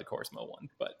than the Charlie Korsmo one.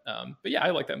 But yeah,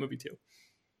 I like that movie too.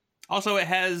 Also, it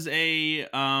has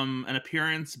an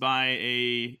appearance by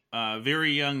a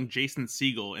very young Jason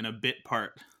Segel in a bit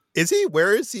part. Is he?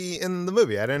 Where is he in the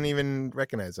movie? I didn't even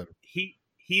recognize him.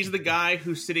 He's the guy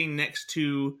who's sitting next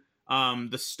to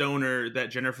the stoner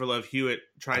that Jennifer Love Hewitt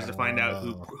tries to find out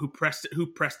who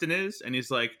Preston is, and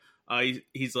he's like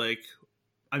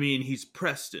I mean, he's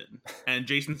Preston, and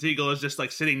Jason Segel is just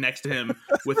like sitting next to him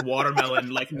with watermelon,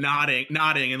 like nodding,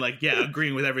 and like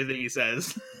agreeing with everything he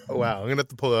says. Oh, wow, I'm gonna have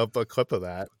to pull up a clip of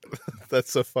that.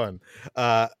 That's so fun.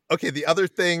 Okay, the other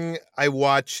thing I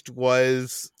watched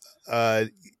was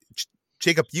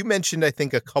Jacob. You mentioned, I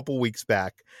think, a couple weeks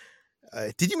back.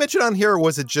 Did you mention on here, or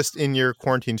was it just in your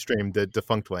quarantine stream, the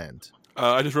Defunct Land?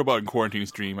 I just wrote about it in quarantine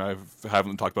stream. I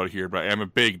haven't talked about it here, but I am a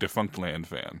big Defunct Land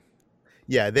fan.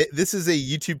 Yeah, this is a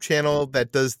YouTube channel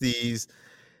that does these,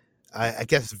 I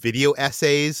guess, video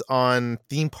essays on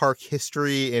theme park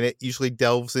history, and it usually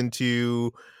delves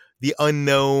into the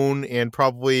unknown and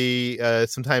probably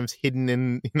sometimes hidden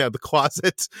in, you know, the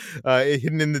closet,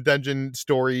 hidden in the dungeon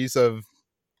stories of,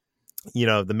 you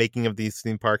know, the making of these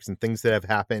theme parks and things that have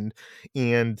happened.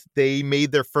 And they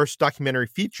made their first documentary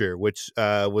feature, which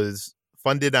was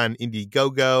funded on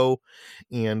Indiegogo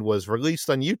and was released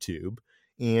on YouTube.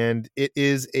 And it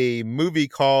is a movie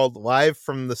called Live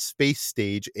from the Space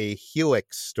Stage, a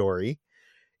Helix story.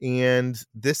 And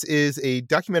this is a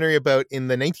documentary about in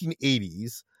the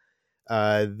 1980s.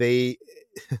 They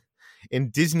in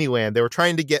Disneyland, they were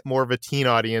trying to get more of a teen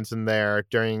audience in there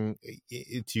they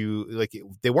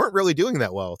weren't really doing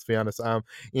that well, to be honest.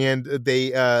 And they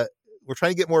were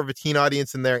trying to get more of a teen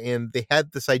audience in there, and they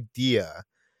had this idea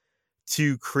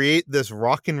to create this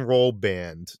rock and roll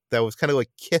band that was kind of like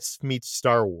Kiss meets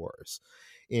Star Wars.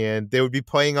 And they would be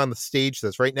playing on the stage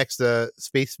that's right next to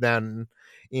Space Mountain.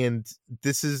 And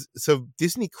so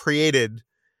Disney created,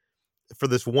 for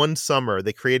this one summer,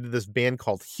 they created this band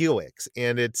called Helix.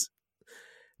 And it's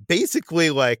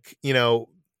basically like, you know,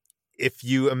 if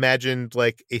you imagined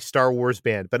like a Star Wars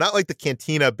band, but not like the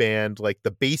Cantina band. Like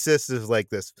the bassist is like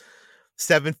this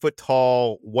 7-foot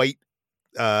tall, white,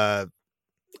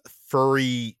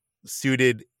 furry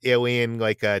suited alien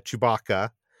like Chewbacca,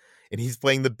 and he's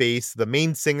playing the bass. The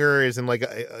main singer is in like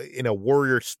in a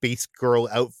warrior space girl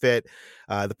outfit.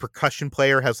 The percussion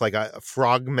player has like a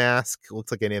frog mask,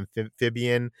 looks like an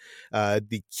amphibian.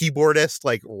 The keyboardist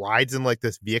like rides in like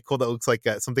this vehicle that looks like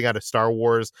something out of Star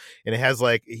Wars, and it has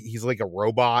like he's like a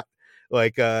robot.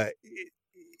 Like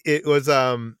it was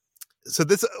so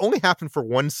this only happened for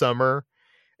one summer,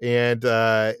 and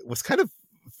was kind of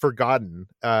forgotten.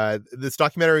 This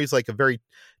documentary is like a very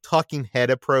talking head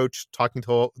approach, talking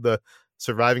to the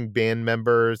surviving band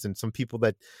members and some people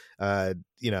that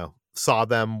saw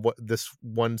them this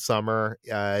one summer.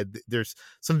 There's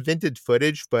some vintage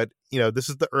footage, but this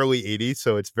is the early 80s,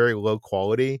 so it's very low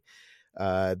quality.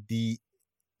 I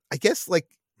guess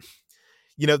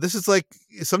this is like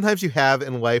sometimes you have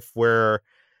in life where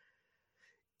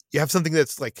you have something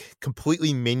that's like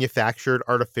completely manufactured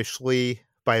artificially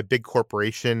by a big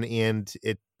corporation, and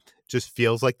it just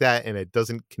feels like that, and it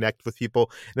doesn't connect with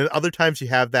people. And then other times you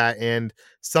have that, and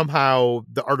somehow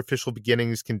the artificial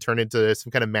beginnings can turn into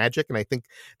some kind of magic. And I think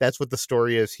that's what the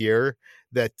story is here,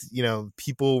 that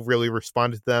people really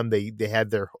responded to them. They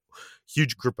had their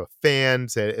huge group of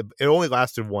fans. It only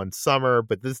lasted one summer,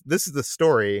 but this is the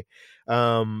story.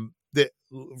 That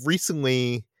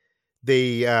recently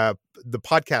the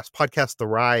podcast The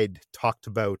Ride talked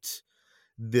about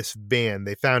this band.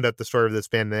 They found out the story of this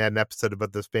band. They had an episode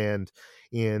about this band,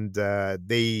 and that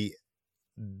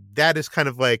is kind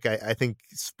of like I think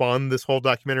spawned this whole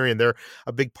documentary, and they're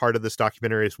a big part of this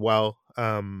documentary as well.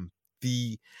 I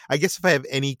guess if I have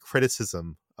any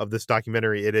criticism of this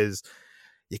documentary, it is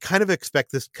you kind of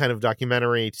expect this kind of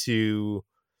documentary to,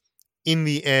 in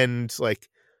the end,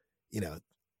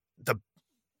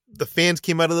 the fans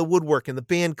came out of the woodwork and the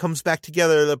band comes back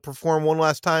together to perform one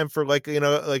last time for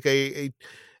a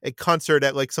concert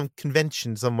at like some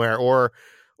convention somewhere, or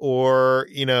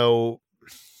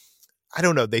I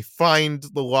don't know, they find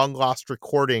the long lost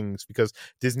recordings because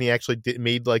Disney actually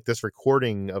made like this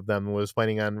recording of them and was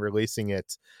planning on releasing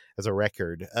it as a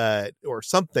record or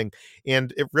something.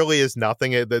 And it really is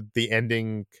nothing. The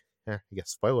ending, I guess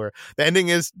spoiler, the ending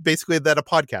is basically that a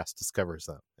podcast discovers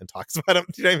them and talks about them.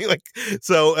 Do you know what I mean?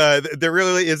 So there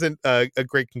really isn't a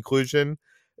great conclusion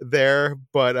there,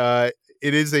 but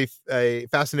it is a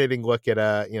fascinating look at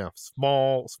a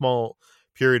small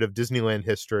period of Disneyland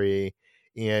history.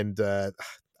 And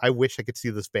I wish I could see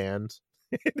this band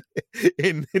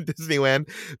in Disneyland,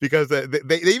 because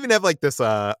they even have like this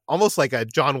almost like a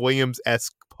John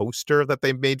Williams-esque poster that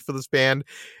they made for this band,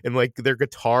 and like their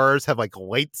guitars have like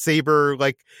lightsaber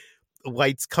like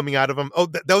lights coming out of them. Oh,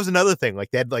 that was another thing.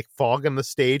 Like they had like fog on the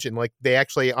stage, and like they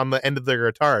actually on the end of their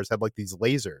guitars had like these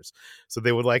lasers, so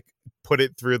they would like put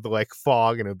it through the like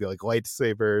fog and it would be like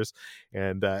lightsabers.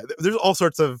 And there's all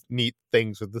sorts of neat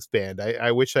things with this band.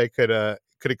 I wish I could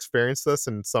experience this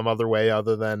in some other way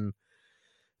other than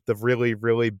the really,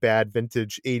 really bad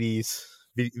vintage 80s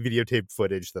videotape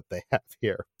footage that they have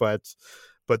here. But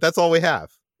that's all we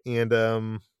have. And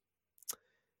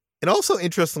also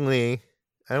interestingly,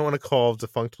 I don't want to call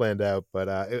Defunctland out, but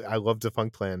I love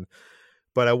Defunctland.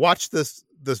 But I watched this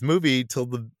movie till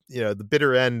the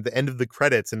bitter end, the end of the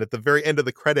credits, and at the very end of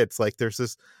the credits, like there's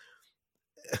this.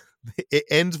 It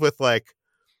ends with like,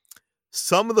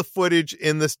 some of the footage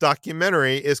in this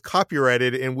documentary is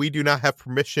copyrighted, and we do not have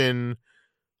permission.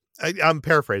 I'm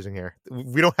paraphrasing here.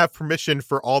 We don't have permission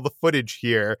for all the footage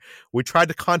here. We tried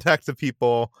to contact the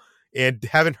people and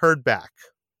haven't heard back,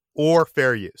 or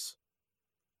fair use.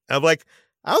 And I'm like,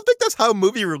 I don't think that's how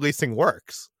movie releasing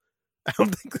works. I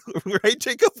don't think, right,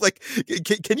 Jacob? Like,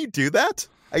 can you do that?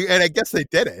 And I guess they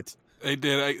did it. They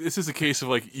did. This is a case of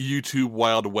like YouTube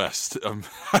Wild West.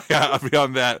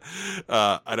 Beyond that,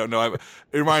 I don't know. It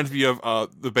reminds me of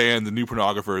the band The New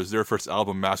Pornographers. Their first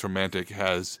album, Mass Romantic,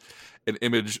 has an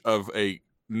image of a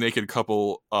naked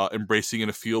couple embracing in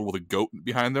a field with a goat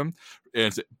behind them, and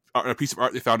it's a piece of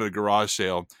art they found at a garage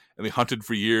sale, and they hunted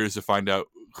for years to find out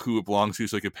who it belongs to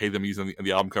so they could pay them using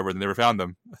the album cover, and they never found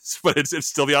them. But it's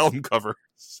still the album cover.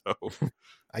 So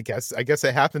I guess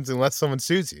it happens unless someone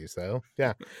sues you. So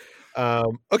yeah.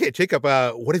 Okay, Jacob,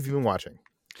 what have you been watching?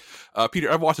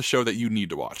 Peter, I've watched a show that you need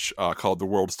to watch called The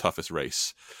World's Toughest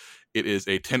Race. It is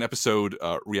a 10-episode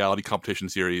reality competition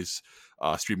series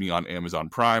streaming on Amazon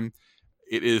Prime.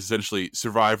 It is essentially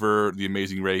Survivor, The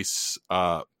Amazing Race,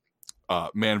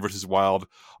 Man vs. Wild,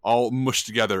 all mushed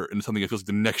together into something that feels like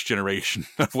the next generation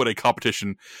of what a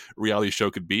competition reality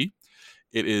show could be.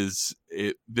 It is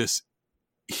this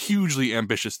hugely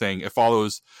ambitious thing. It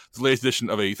follows the latest edition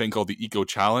of a thing called the Eco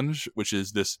Challenge, which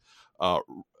is this a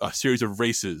series of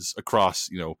races across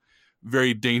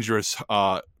very dangerous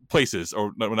places,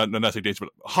 or not necessarily dangerous,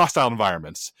 but hostile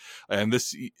environments. And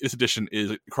this edition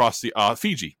is across the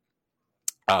Fiji.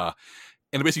 And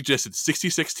it basically just it's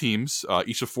 66 teams,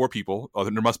 each of 4 people.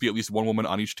 There must be at least one woman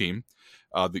on each team,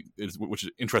 which is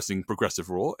an interesting progressive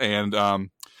rule. And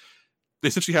they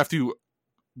essentially have to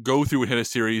go through and hit a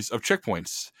series of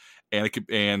checkpoints,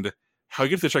 and how you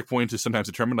get to the checkpoint is sometimes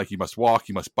determined. Like, you must walk,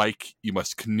 you must bike, you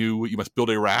must canoe, you must build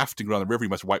a raft and go down the river, you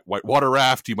must white water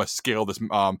raft, you must scale this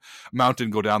mountain,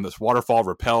 go down this waterfall,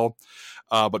 rappel.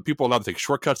 But people are allowed to take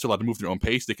shortcuts, they're allowed to move at their own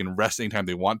pace, they can rest anytime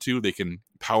they want to, they can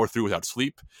power through without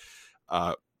sleep.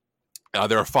 There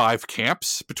are 5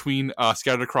 camps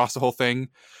scattered across the whole thing,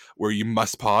 where you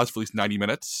must pause for at least 90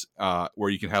 minutes, where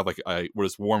you can have where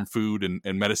there's warm food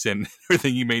and medicine,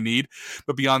 everything you may need.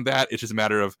 But beyond that, it's just a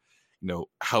matter of,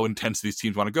 how intense these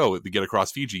teams want to go to get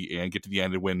across Fiji and get to the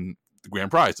end and win the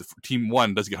grand prize. If team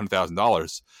 1 does get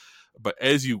 $100,000. But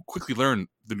as you quickly learn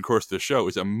in the course of the show,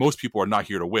 is that most people are not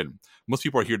here to win. Most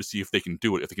people are here to see if they can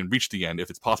do it, if they can reach the end, if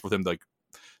it's possible for them to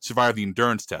survive the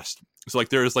endurance test. So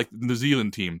there's the New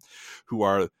Zealand team, who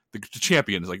are the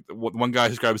champions. Like, one guy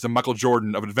described as the Michael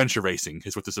Jordan of adventure racing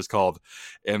is what this is called.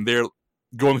 And they're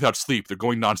going without sleep. They're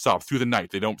going nonstop through the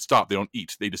night. They don't stop. They don't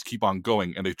eat. They just keep on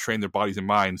going, and they train their bodies and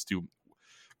minds to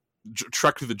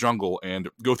trek through the jungle and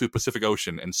go through the Pacific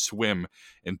Ocean and swim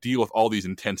and deal with all these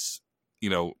intense,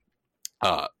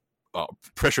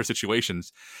 pressure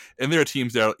situations. And there are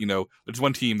teams that are, there's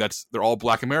one team they're all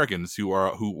Black Americans who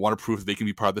want to prove that they can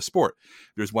be part of the sport.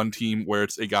 There's one team where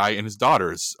it's a guy and his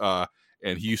daughters,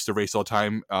 and he used to race all the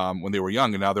time when they were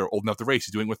young, and now they're old enough to race.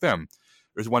 He's doing it with them.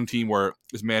 There's one team where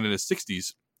this man in his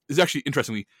 60s is actually,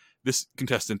 interestingly, this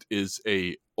contestant is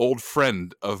a old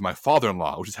friend of my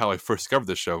father-in-law, which is how I first discovered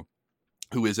this show,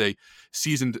 who is a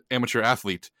seasoned amateur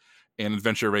athlete and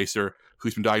adventure racer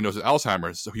who's been diagnosed with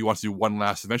Alzheimer's. So he wants to do one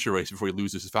last adventure race before he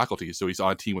loses his faculties. So he's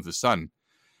on a team with his son.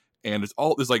 And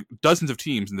there's like dozens of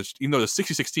teams. And even though there's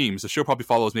 66 teams, the show probably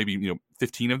follows maybe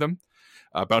 15 of them,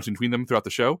 bouncing between them throughout the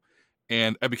show.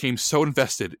 And I became so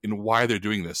invested in why they're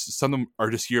doing this. Some of them are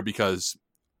just here because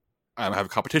have a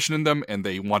competition in them and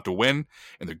they want to win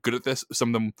and they're good at this. Some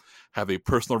of them have a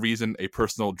personal reason, a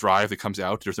personal drive that comes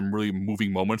out. There's some really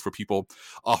moving moments where people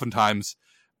oftentimes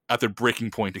at their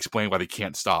breaking point explain why they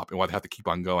can't stop and why they have to keep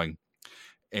on going.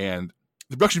 And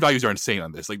the production values are insane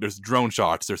on this. Like, there's drone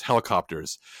shots, there's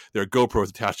helicopters, there are GoPros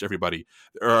attached to everybody,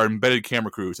 there are embedded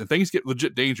camera crews, and things get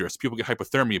legit dangerous. People get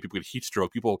hypothermia, people get heat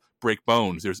stroke, people break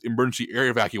bones. There's emergency air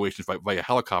evacuations via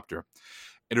helicopter.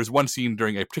 And there's one scene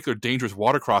during a particular dangerous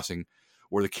water crossing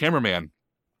where the cameraman,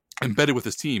 embedded with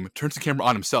his team, turns the camera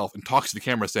on himself and talks to the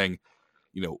camera saying,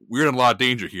 we're in a lot of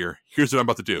danger here. Here's what I'm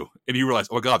about to do. And you realize,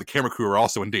 oh my God, the camera crew are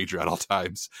also in danger at all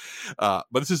times. But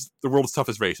this is The World's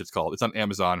Toughest Race, it's called. It's on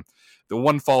Amazon. The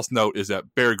one false note is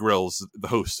that Bear Grylls, the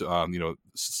host,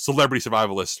 celebrity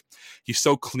survivalist, he's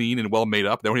so clean and well made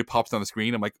up that when he pops on the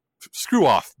screen, I'm like, screw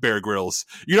off, Bear Grylls.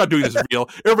 You're not doing this real.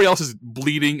 Everybody else is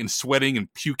bleeding and sweating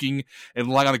and puking and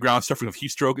lying on the ground suffering of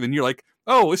heat stroke. And then you're like,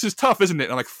 oh, this is tough, isn't it?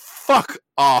 And I'm like, fuck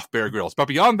off, Bear Grylls. But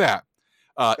beyond that,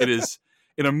 it is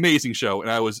an amazing show, and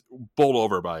I was bowled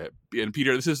over by it. And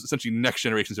Peter, this is essentially Next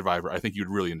Generation Survivor. I think you'd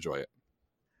really enjoy it.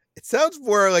 It sounds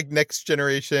more like Next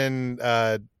Generation.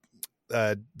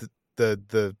 What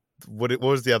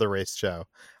was the other race show?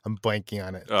 I'm blanking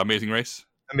on it. Amazing Race.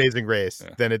 Yeah.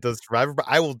 Than it does Survivor, but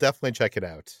I will definitely check it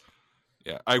out.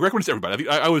 Yeah, I recommend it to everybody. I think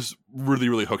I was really,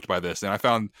 really hooked by this, and I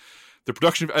found the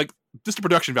production, just the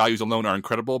production values alone are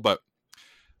incredible. But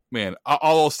man,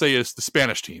 all I'll say is the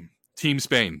Spanish Team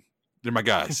Spain. They're my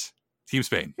guys. Team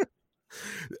Spain.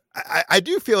 I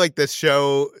do feel like this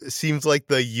show seems like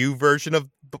the you version of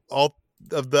all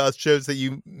of the shows that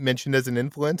you mentioned as an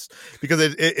influence, because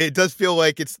it does feel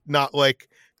like it's not like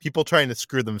people trying to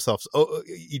screw themselves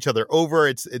each other over.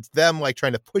 It's them like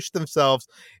trying to push themselves,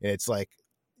 and it's like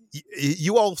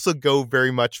you also go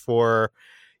very much for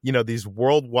these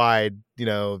worldwide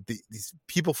these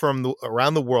people from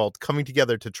around the world coming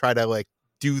together to try to like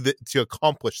to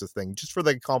accomplish this thing, just for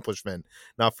the accomplishment,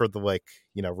 not for the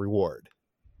reward.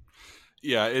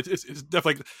 Yeah, it's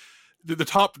definitely the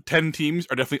top 10 teams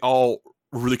are definitely all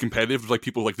really competitive. Like,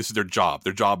 people like, this is their job.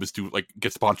 Their job is to like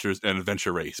get sponsors and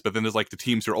adventure race. But then there's like the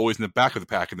teams who are always in the back of the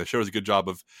pack, and the show does a good job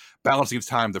of balancing its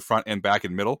time, the front and back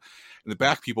and middle. And the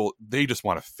back people, they just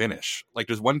want to finish. Like,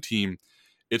 there's one team,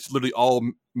 it's literally all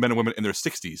men and women in their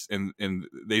 60s, and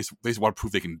they just want to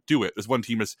prove they can do it. There's one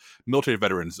team that's military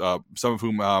veterans, some of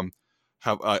whom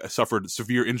have suffered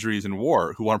severe injuries in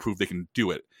war, who want to prove they can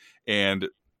do it. And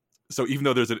so even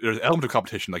though there's an element of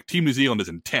competition, like Team New Zealand is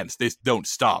intense. They don't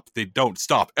stop. They don't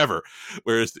stop ever.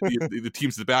 Whereas the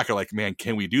teams at the back are like, man,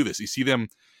 can we do this? You see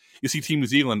Team New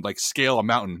Zealand like scale a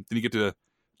mountain. Then you get to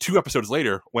 2 episodes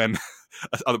later when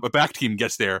a back team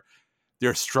gets there,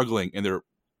 they're struggling and they're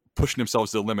pushing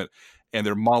themselves to the limit, and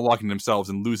they're monologuing themselves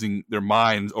and losing their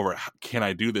minds over, can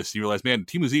I do this? And you realize, man,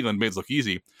 Team New Zealand made it look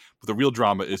easy, but the real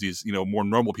drama is these more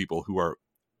normal people who are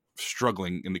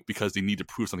struggling because they need to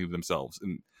prove something to themselves.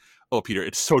 And oh, Peter,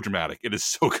 it's so dramatic. It is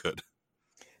so good.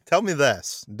 Tell me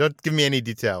this. Don't give me any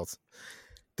details.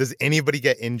 Does anybody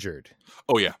get injured?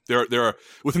 Oh yeah, there are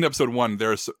within episode 1.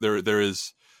 There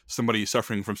is somebody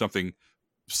suffering from something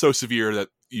so severe that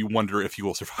you wonder if he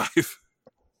will survive.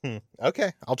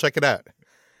 Okay, I'll check it out.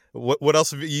 What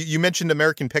else? You mentioned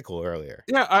American Pickle earlier.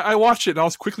 Yeah, I watched it, and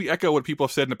I'll quickly echo what people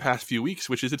have said in the past few weeks,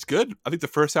 which is it's good. I think the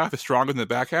first half is stronger than the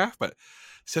back half, but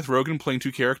Seth Rogen playing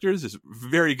 2 characters is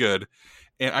very good.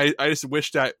 And I just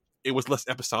wish that it was less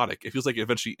episodic. It feels like it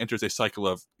eventually enters a cycle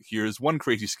of here's one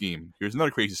crazy scheme, here's another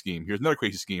crazy scheme, here's another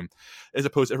crazy scheme, as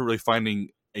opposed to ever really finding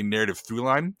a narrative through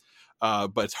line.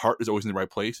 But its heart is always in the right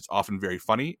place. It's often very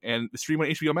funny, and it's streamed on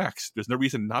HBO Max. There's no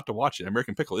reason not to watch it.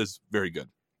 American Pickle is very good.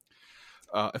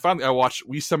 And finally, I watched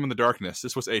We Summon the Darkness.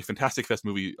 This was a Fantastic Fest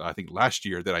movie, I think, last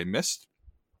year that I missed,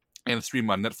 and it's streamed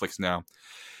on Netflix now.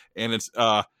 And it's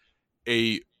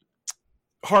a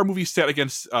horror movie set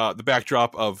against the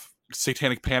backdrop of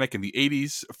satanic panic in the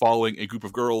 80s, following a group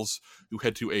of girls who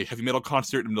head to a heavy metal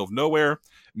concert in the middle of nowhere,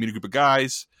 meet a group of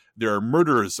guys. There are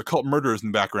murderers, occult murderers in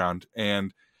the background,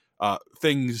 and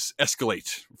things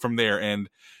escalate from there. And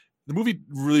the movie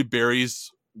really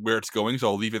buries where it's going, so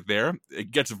I'll leave it there.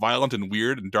 It gets violent and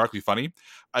weird and darkly funny.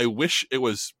 I wish it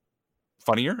was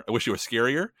funnier. I wish it was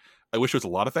scarier. I wish it was a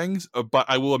lot of things, but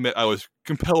I will admit I was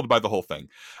compelled by the whole thing.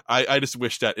 I just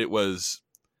wish that it was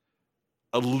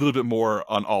a little bit more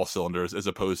on all cylinders, as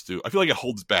opposed to, I feel like it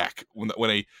holds back when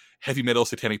a heavy metal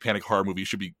satanic panic horror movie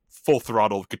should be full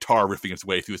throttle guitar riffing its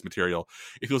way through this material.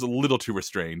 It feels a little too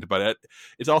restrained, but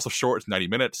it's also short. It's 90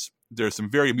 minutes. There's some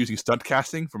very amusing stunt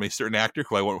casting from a certain actor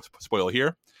who I won't spoil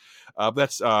here. But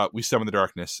that's We Summon the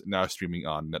Darkness, now streaming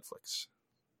on Netflix.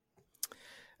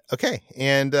 Okay,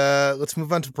 and let's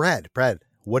move on to Brad. Brad,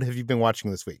 what have you been watching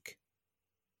this week?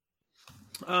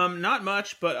 Not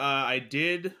much, but I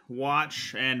did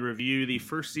watch and review the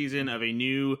first season of a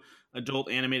new adult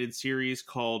animated series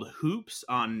called Hoops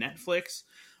on Netflix.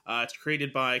 It's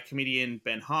created by comedian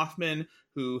Ben Hoffman,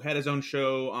 who had his own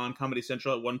show on Comedy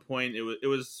Central at one point. It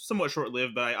was somewhat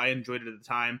short-lived, but I enjoyed it at the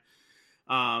time.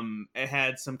 It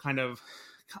had some kind of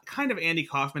Andy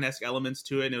Kaufman-esque elements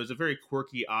to it, and it was a very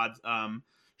quirky, odd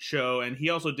show. And he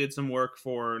also did some work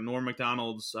for Norm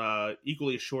Macdonald's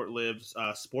equally short-lived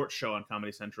sports show on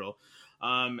Comedy Central.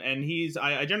 And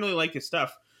I generally like his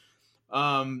stuff.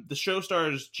 The show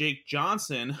stars Jake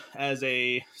Johnson as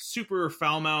a super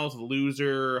foul-mouthed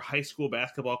loser high school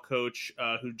basketball coach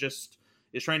who just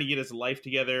is trying to get his life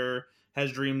together,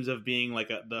 has dreams of being like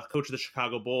the coach of the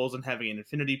Chicago Bulls and having an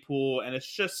infinity pool, and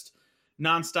it's just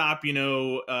nonstop,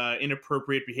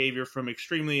 inappropriate behavior from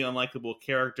extremely unlikable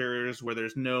characters where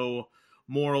there's no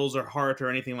morals or heart or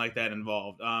anything like that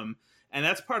involved. And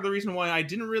that's part of the reason why I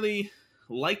didn't really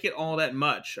like it all that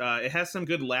much. It has some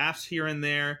good laughs here and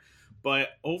there, but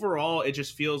overall, it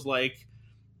just feels like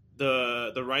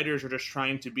the writers are just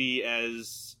trying to be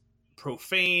as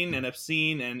profane and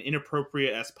obscene and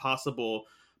inappropriate as possible,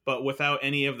 but without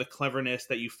any of the cleverness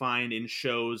that you find in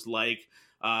shows like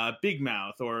Big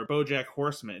Mouth or BoJack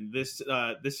Horseman. It's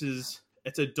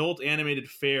adult animated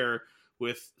fare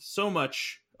with so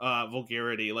much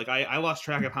vulgarity. Like I lost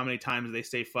track of how many times they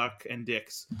say fuck and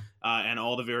dicks and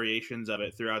all the variations of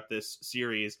it throughout this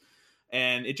series.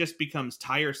 And it just becomes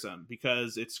tiresome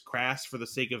because it's crass for the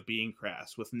sake of being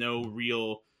crass with no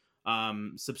real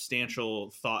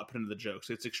substantial thought put into the jokes.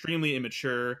 It's extremely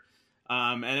immature.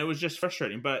 And it was just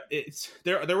frustrating, but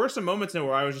there were some moments in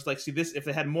where I was just like, see this, if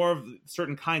they had more of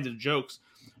certain kinds of jokes,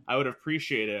 I would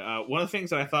appreciate it. One of the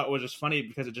things that I thought was just funny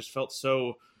because it just felt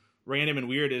so random and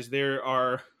weird is there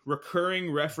are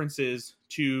recurring references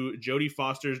to Jodie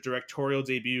Foster's directorial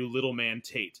debut, Little Man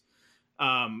Tate,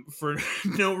 for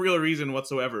no real reason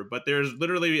whatsoever. But there's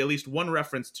literally at least one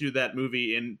reference to that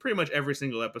movie in pretty much every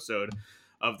single episode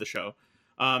of the show.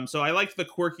 So I liked the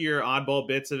quirkier, oddball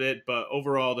bits of it, but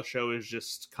overall the show is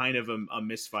just kind of a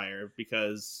misfire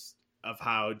because of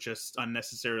how just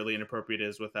unnecessarily inappropriate it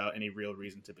is without any real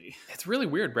reason to be. It's really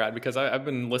weird, Brad, because I've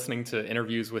been listening to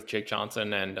interviews with Jake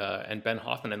Johnson and Ben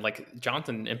Hoffman, and like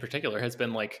Johnson in particular has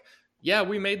been like, yeah,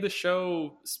 we made the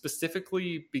show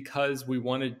specifically because we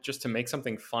wanted just to make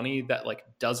something funny that like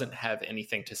doesn't have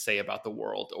anything to say about the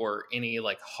world or any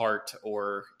like heart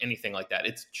or anything like that.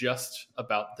 It's just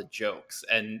about the jokes.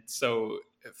 And so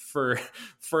for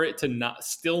it to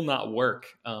not work,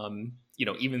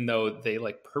 even though they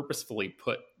like purposefully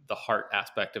put the heart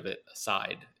aspect of it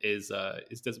aside is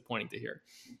disappointing to hear.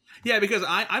 Yeah, because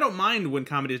I don't mind when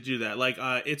comedies do that. Like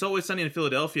It's Always Sunny in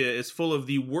Philadelphia is full of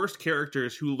the worst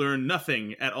characters who learn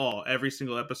nothing at all every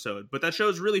single episode. But that show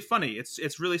is really funny.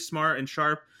 It's really smart and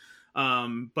sharp.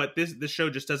 But this show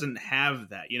just doesn't have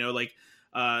that, like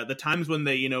the times when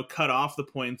they, cut off the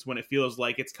points when it feels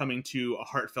like it's coming to a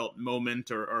heartfelt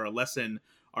moment or a lesson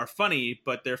are funny,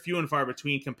 but they're few and far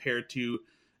between compared to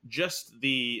just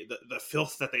the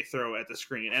filth that they throw at the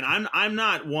screen. And I'm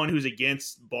not one who's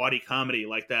against bawdy comedy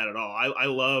like that at all. I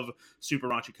love super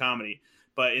raunchy comedy,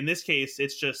 but in this case,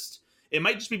 it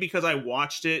might just be because I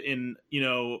watched it in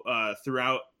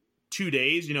throughout 2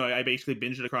 days. I basically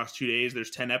binged it across 2 days.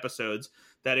 There's 10 episodes,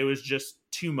 that it was just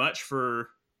too much for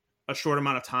a short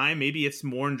amount of time. Maybe it's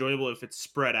more enjoyable if it's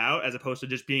spread out as opposed to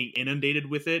just being inundated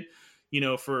with it,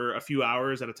 for a few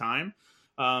hours at a time.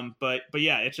 But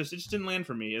yeah, it just didn't land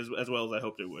for me as well as I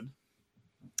hoped it would.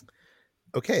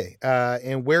 Okay.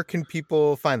 And where can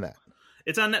people find that?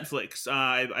 It's on Netflix.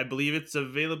 I believe it's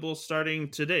available starting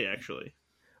today, actually.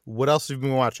 What else have you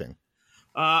been watching?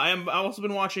 I've also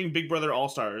been watching Big Brother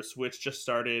All-Stars, which just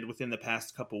started within the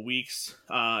past couple weeks.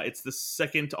 It's the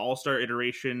second All-Star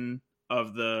iteration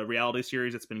of the reality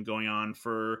series that's been going on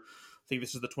for, I think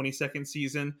this is the 22nd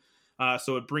season.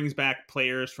 So it brings back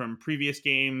players from previous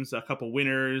games, a couple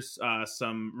winners,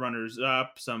 some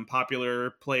runners-up, some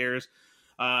popular players,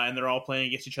 and they're all playing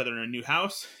against each other in a new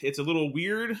house. It's a little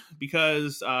weird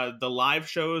because the live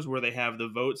shows where they have the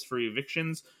votes for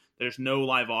evictions, there's no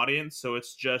live audience, so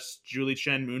it's just Julie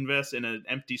Chen Moonves in an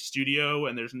empty studio,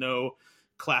 and there's no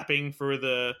clapping for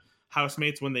the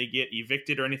housemates when they get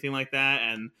evicted or anything like that.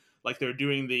 And like they're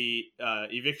doing the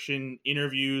eviction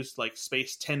interviews like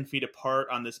spaced 10 feet apart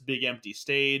on this big empty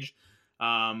stage.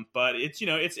 But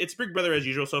it's Big Brother as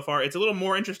usual so far. It's a little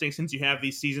more interesting since you have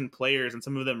these seasoned players and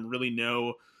some of them really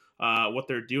know what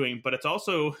they're doing. But it's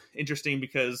also interesting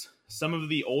because some of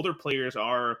the older players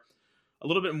are a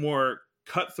little bit more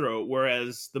cutthroat,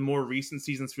 whereas the more recent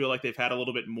seasons feel like they've had a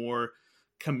little bit more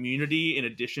community in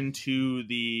addition to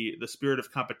the spirit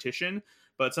of competition.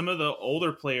 But some of the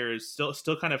older players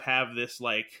still kind of have this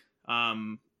like I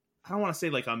don't want to say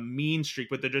like a mean streak,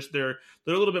 but they're a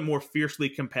little bit more fiercely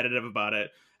competitive about it,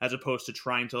 as opposed to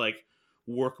trying to like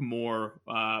work more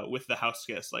with the house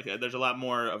guests. Like there's a lot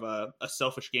more of a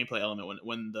selfish gameplay element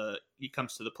when it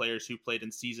comes to the players who played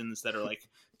in seasons that are like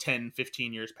 10,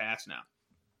 15 years past now.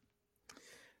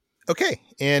 Okay,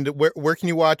 and where can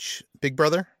you watch Big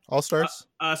Brother All-Stars?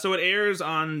 So it airs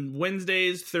on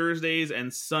Wednesdays, Thursdays,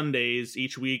 and Sundays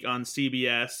each week on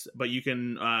CBS, but you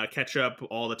can catch up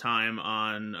all the time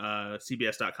on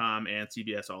CBS.com and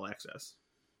CBS All Access.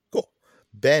 Cool.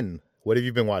 Ben, what have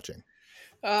you been watching?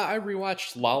 I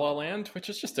rewatched La La Land, which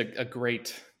is just a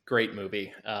great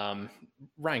movie.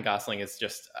 Ryan Gosling is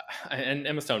just, and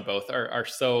Emma Stone both are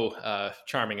so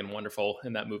charming and wonderful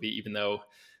in that movie, even though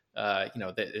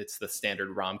it's the standard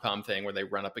rom-com thing where they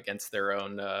run up against their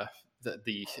own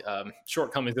the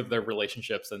shortcomings of their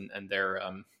relationships and their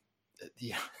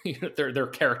their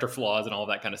character flaws and all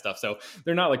that kind of stuff. So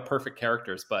they're not like perfect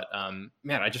characters, but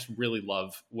man, I just really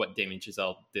love what Damien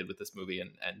Chazelle did with this movie,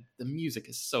 and the music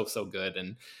is so good.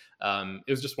 And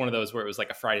it was just one of those where it was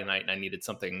like a Friday night and I needed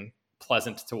something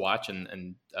pleasant to watch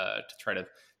and to try to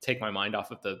take my mind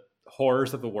off of the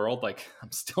horrors of the world. Like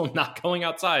I'm still not going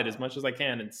outside as much as I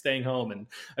can and staying home, and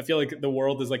I feel like the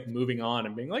world is like moving on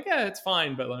and being like, yeah, it's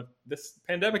fine, but like, this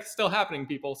pandemic is still happening,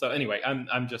 people. So anyway,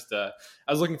 I'm just I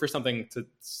was looking for something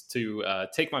to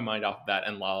take my mind off of that,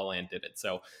 and La La Land did it.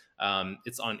 So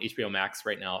it's on HBO Max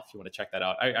right now if you want to check that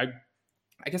out. I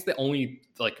guess the only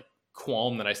like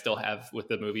qualm that I still have with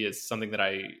the movie is something that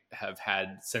I have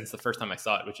had since the first time I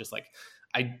saw it, which is like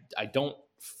I don't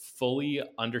fully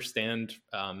understand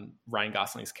Ryan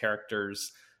Gosling's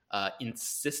character's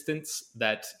insistence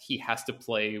that he has to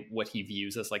play what he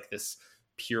views as like this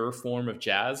pure form of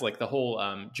jazz. Like the whole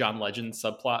John Legend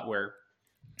subplot where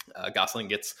Gosling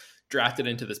gets drafted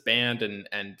into this band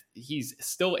and he's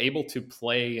still able to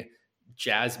play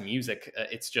jazz music.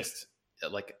 It's just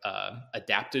like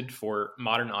adapted for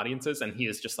modern audiences, and he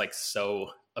is just like so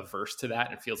averse to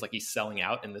that and feels like he's selling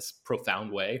out in this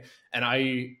profound way. And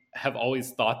I have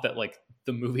always thought that like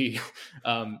the movie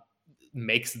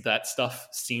makes that stuff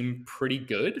seem pretty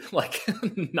good. Like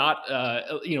not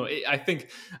I think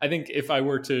if I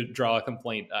were to draw a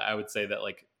complaint, I would say that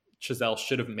like Chazelle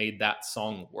should have made that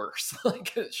song worse.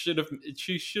 Like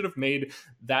she should have made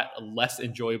that a less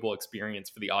enjoyable experience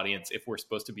for the audience if we're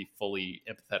supposed to be fully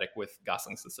empathetic with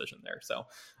Gosling's decision there. So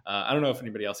I don't know if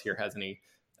anybody else here has any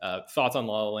thoughts on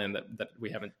La La Land that we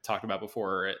haven't talked about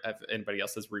before, or if anybody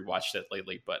else has rewatched it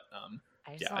lately. But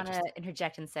I just want to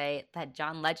interject and say that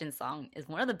John Legend song is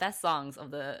one of the best songs of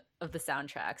the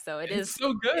soundtrack. So it's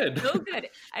so good. It's so good.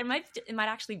 It might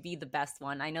actually be the best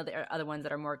one. I know there are other ones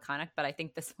that are more iconic, but I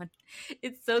think this one,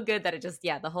 it's so good that it just,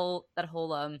 the whole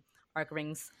arc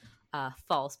rings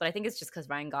false. But I think it's just because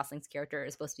Ryan Gosling's character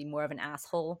is supposed to be more of an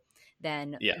asshole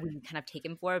than we kind of take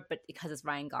him for. But because it's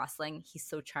Ryan Gosling, he's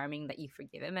so charming that you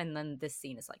forgive him. And then this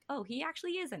scene is like, oh, he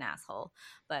actually is an asshole.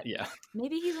 But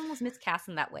maybe he's almost miscast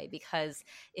in that way, because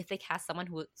if they cast someone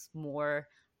who is more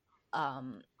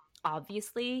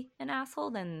obviously an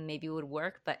asshole, then maybe it would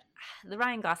work. But the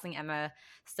Ryan Gosling Emma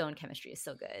Stone chemistry is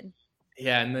so good.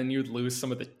 Yeah, and then you'd lose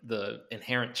some of the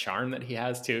inherent charm that he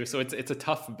has too. So it's a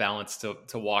tough balance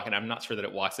to walk, and I'm not sure that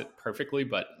it walks it perfectly,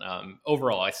 but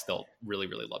overall, I still really,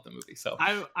 really love the movie. So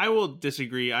I will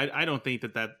disagree. I don't think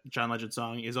that John Legend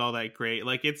song is all that great.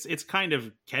 Like it's kind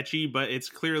of catchy, but it's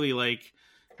clearly like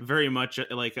very much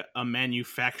like a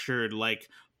manufactured like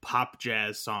pop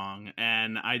jazz song.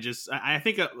 And I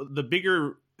think the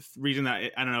bigger reason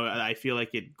that I don't know, I feel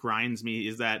like it grinds me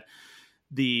is that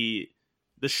the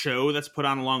show that's put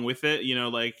on along with it, you know,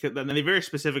 like they very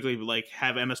specifically like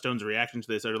have Emma Stone's reaction to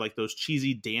this, or like those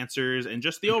cheesy dancers and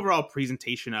just the overall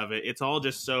presentation of it. It's all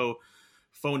just so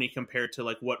phony compared to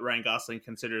like what Ryan Gosling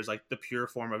considers like the pure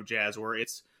form of jazz, where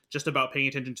it's just about paying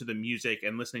attention to the music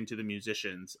and listening to the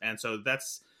musicians. And so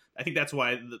I think that's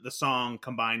why the song,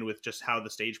 combined with just how the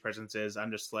stage presence is,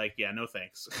 I'm just like, yeah, no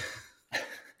thanks.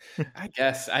 I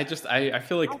guess I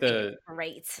feel like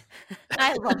great.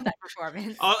 I love that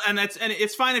performance. And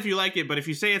it's fine if you like it, but if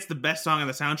you say it's the best song on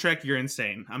the soundtrack, you're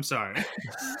insane. I'm sorry.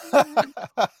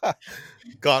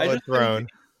 Gauntlet thrown.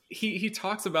 He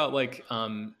talks about like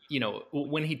you know,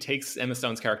 when he takes Emma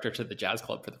Stone's character to the jazz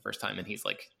club for the first time, and he's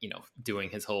like, you know, doing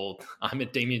his whole I'm a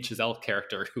Damien Chazelle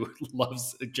character who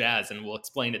loves jazz and will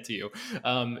explain it to you.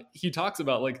 He talks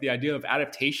about like the idea of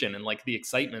adaptation and like the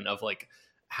excitement of like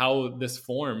how this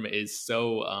form is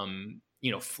so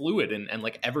you know, fluid and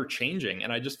like ever changing.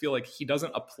 And I just feel like he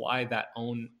doesn't apply that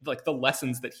own like the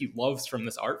lessons that he loves from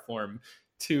this art form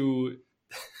to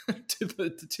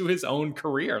to his own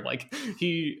career. Like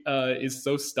he is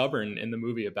so stubborn in the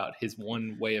movie about his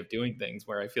one way of doing things,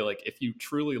 where I feel like if you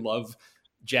truly love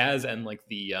jazz and like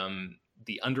the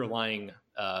underlying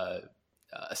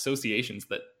associations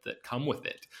that come with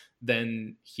it,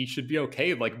 then he should be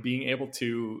okay like being able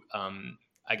to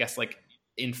I guess like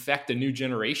infect a new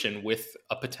generation with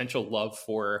a potential love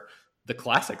for the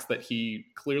classics that he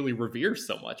clearly reveres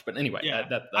so much. But anyway, yeah,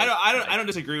 I don't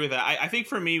disagree with that. I think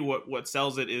for me, what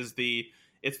sells it is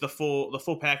it's the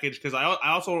full package. Because I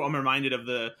also am reminded of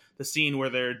the scene where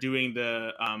they're doing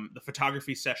the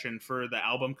photography session for the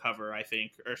album cover, I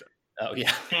think. Oh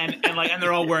yeah, and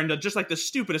they're all wearing just like the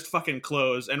stupidest fucking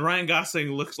clothes, and Ryan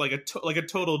Gosling looks like a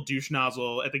total douche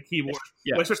nozzle at the keyboard.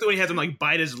 Yeah, like, especially when he has him like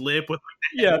bite his lip with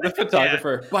the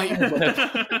photographer bite your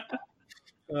lip.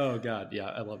 Oh god, yeah,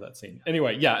 I love that scene.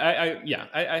 Anyway,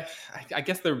 I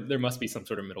guess there must be some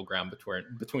sort of middle ground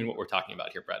between what we're talking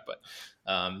about here, Brett. But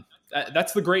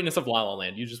that's the greatness of La La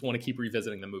Land. You just want to keep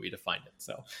revisiting the movie to find it.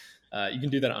 So you can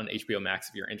do that on HBO Max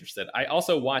if you're interested. I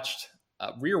also watched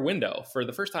Rear Window for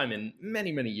the first time in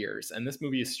many, many years. And this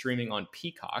movie is streaming on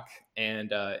Peacock,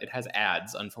 and it has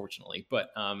ads, unfortunately. But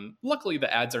luckily,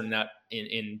 the ads are not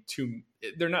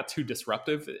they're not too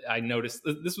disruptive. I noticed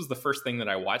this was the first thing that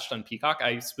I watched on Peacock.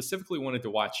 I specifically wanted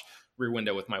to watch Rear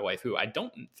Window with my wife, who I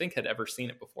don't think had ever seen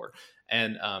it before.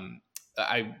 And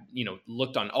I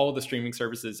looked on all the streaming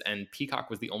services, and Peacock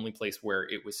was the only place where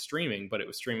it was streaming, but it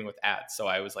was streaming with ads. So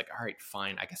I was like, all right,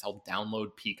 fine. I guess I'll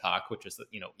download Peacock, which is,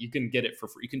 you can get it for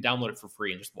free. You can download it for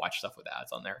free and just watch stuff with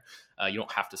ads on there. You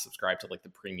don't have to subscribe to like the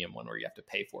premium one where you have to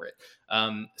pay for it.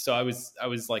 So I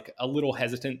was like a little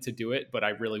hesitant to do it, but I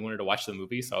really wanted to watch the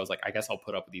movie. So I was like, I guess I'll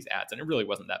put up with these ads. And it really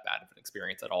wasn't that bad of an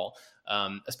experience at all.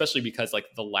 Especially because like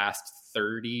the last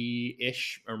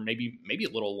 30-ish or maybe a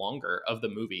little longer of the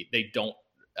movie, they don't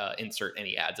insert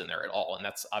any ads in there at all. And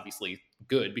that's obviously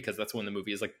good, because that's when the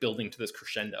movie is like building to this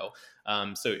crescendo.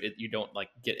 So you don't like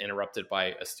get interrupted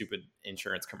by a stupid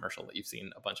insurance commercial that you've seen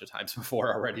a bunch of times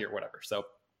before already or whatever. So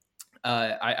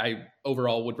I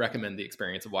overall would recommend the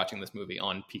experience of watching this movie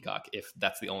on Peacock if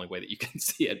that's the only way that you can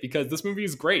see it, because this movie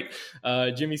is great.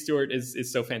 Jimmy Stewart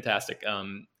is so fantastic.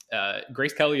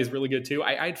 Grace Kelly is really good too.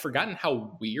 I'd forgotten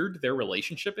how weird their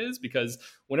relationship is, because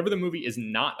whenever the movie is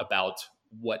not about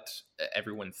what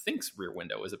everyone thinks Rear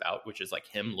Window is about, which is like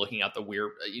him looking out the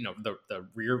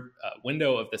rear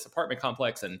window of this apartment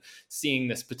complex and seeing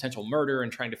this potential murder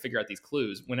and trying to figure out these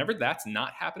clues. Whenever that's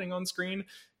not happening on screen,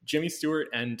 Jimmy Stewart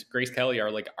and Grace Kelly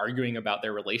are like arguing about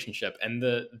their relationship, and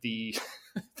the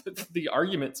the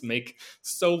arguments make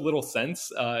so little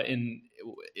sense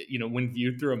when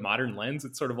viewed through a modern lens.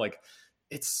 It's sort of like,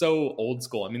 it's so old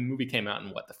school. I mean, the movie came out in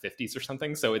the 50s or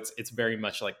something, so it's very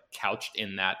much like couched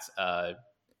in that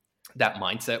that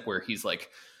mindset where he's like,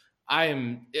 I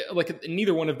am like,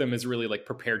 neither one of them is really like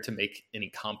prepared to make any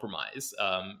compromise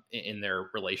in their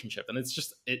relationship, and it's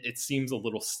just it seems a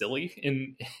little silly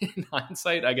in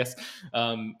hindsight, I guess.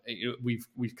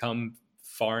 We've come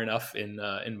far enough in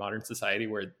modern society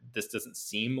where this doesn't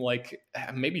seem like,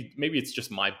 maybe it's just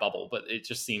my bubble, but it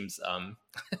just seems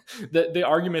the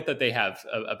argument that they have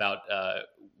about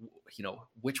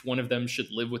which one of them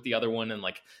should live with the other one, and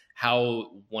like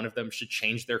how one of them should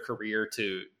change their career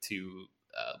to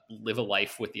live a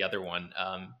life with the other one,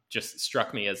 just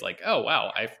struck me as like, oh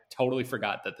wow, I totally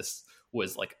forgot that this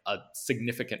was like a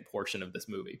significant portion of this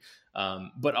movie.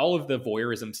 But all of the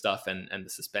voyeurism stuff and the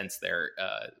suspense there,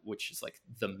 which is like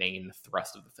the main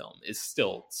thrust of the film, is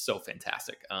still so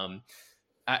fantastic.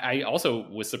 I also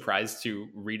was surprised to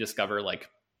rediscover like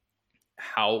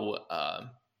how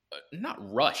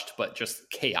not rushed, but just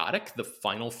chaotic the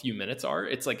final few minutes are.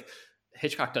 It's like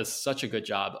Hitchcock does such a good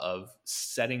job of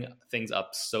setting things up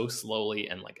so slowly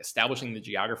and like establishing the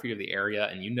geography of the area,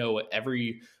 and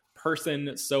every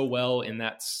person so well in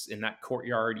that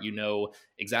courtyard. You know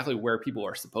exactly where people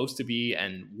are supposed to be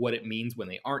and what it means when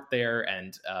they aren't there.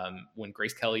 And when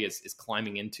Grace Kelly is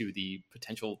climbing into the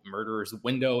potential murderer's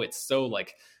window, it's so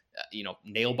like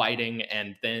nail biting.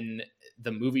 And then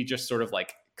the movie just sort of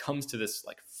like comes to this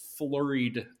like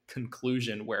flurried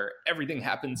conclusion where everything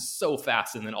happens so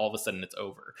fast and then all of a sudden it's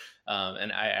over.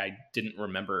 And I didn't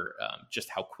remember just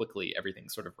how quickly everything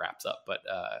sort of wraps up. But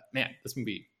man, this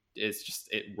movie is just,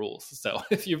 it rules. So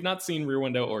if you've not seen Rear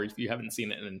Window, or if you haven't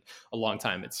seen it in a long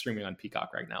time, it's streaming on Peacock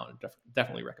right now, and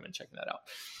definitely recommend checking that out.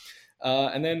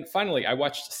 And then finally, I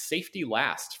watched Safety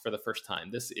Last for the first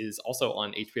time. This is also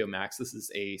on HBO Max. This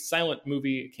is a silent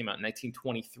movie. It came out in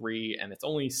 1923, and it's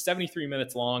only 73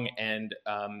 minutes long. And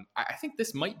I think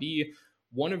this might be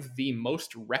one of the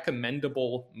most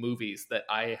recommendable movies that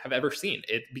I have ever seen.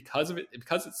 Because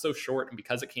it's so short, and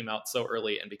because it came out so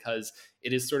early, and because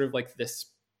it is sort of like this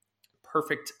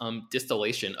perfect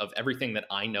distillation of everything that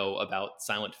I know about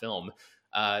silent film.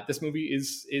 This movie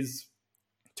is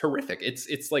terrific.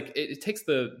 It's like it takes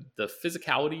the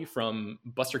physicality from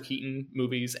Buster Keaton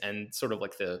movies and sort of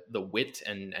like the wit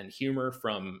and humor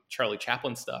from Charlie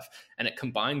Chaplin stuff, and it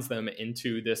combines them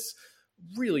into this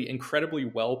really incredibly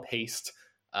well-paced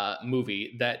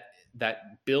movie that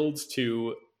builds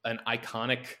to an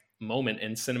iconic moment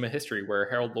in cinema history, where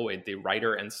Harold Lloyd, the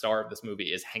writer and star of this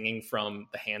movie, is hanging from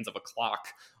the hands of a clock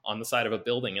on the side of a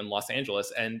building in Los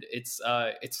Angeles. And it's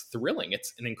thrilling.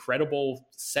 It's an incredible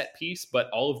set piece,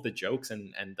 but all of the jokes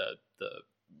and the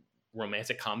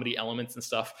romantic comedy elements and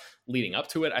stuff leading up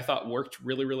to it, I thought worked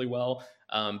really, really well.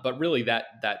 But really that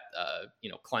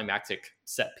climactic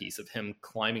set piece of him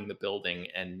climbing the building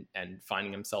and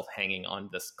finding himself hanging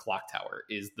on this clock tower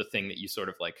is the thing that you sort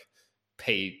of like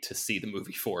pay to see the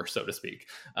movie for, so to speak.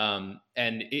 And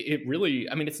it really,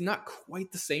 I mean, it's not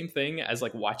quite the same thing as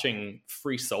like watching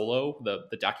Free Solo,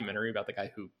 the documentary about the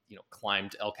guy who,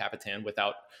 climbed El Capitan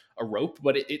without a rope,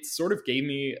 but it sort of gave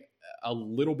me a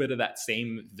little bit of that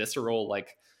same visceral,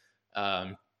 like,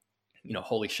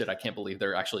 holy shit, I can't believe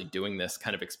they're actually doing this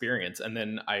kind of experience. And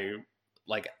then I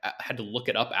had to look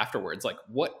it up afterwards, like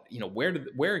what,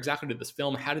 where exactly did this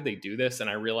film, how did they do this? And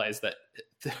I realized that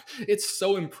it's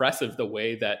so impressive the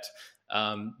way that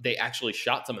they actually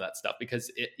shot some of that stuff,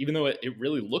 because even though it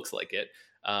really looks like it,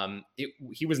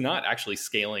 he was not actually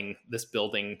scaling this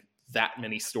building that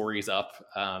many stories up.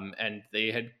 And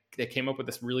they came up with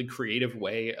this really creative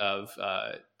way of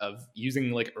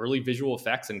using like early visual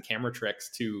effects and camera tricks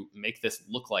to make this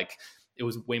look like it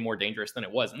was way more dangerous than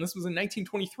it was. And this was in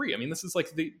 1923. I mean, this is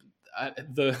like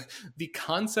the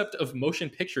concept of motion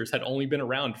pictures had only been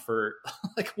around for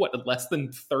like what, less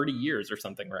than 30 years or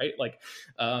something, right? Like,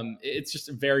 it's just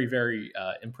very, very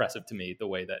impressive to me the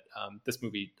way that this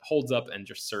movie holds up and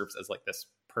just serves as like this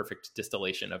perfect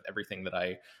distillation of everything that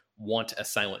I want a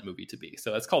silent movie to be.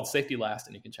 So it's called Safety Last,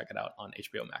 and you can check it out on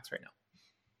HBO Max right now.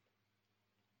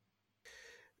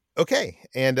 Okay,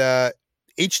 and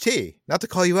HT, not to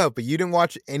call you out, but you didn't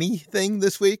watch anything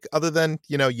this week other than,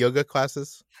 yoga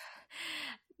classes?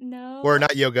 No. Or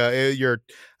not yoga, your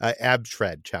ab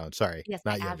shred challenge. Sorry. Yes,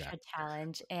 not my ab yoga. shred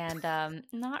challenge. And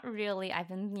not really. I've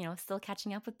been, still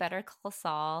catching up with Better Call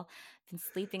Saul. Been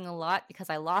sleeping a lot because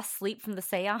I lost sleep from the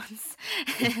seance.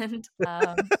 And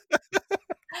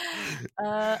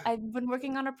I've been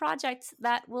working on a project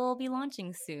that will be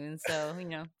launching soon. So,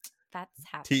 that's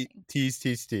happening.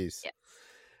 Tease. Yeah.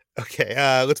 Okay,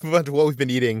 let's move on to what we've been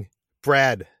eating.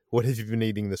 Brad, what have you been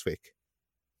eating this week?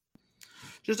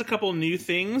 Just a couple new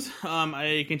things.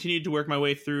 I continued to work my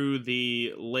way through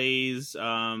the Lay's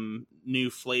new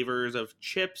flavors of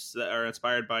chips that are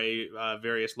inspired by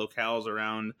various locales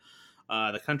around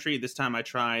the country. This time I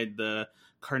tried the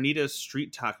Carnitas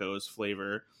Street Tacos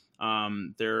flavor.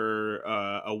 They're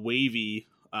a wavy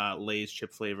Lay's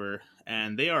chip flavor,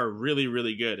 and they are really,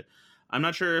 really good. I'm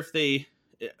not sure if they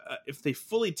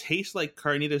fully taste like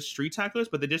Carnitas Street Tacos,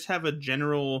 but they just have a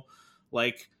general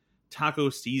like taco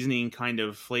seasoning kind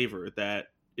of flavor that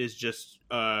is just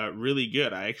really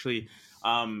good. I actually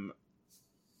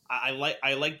I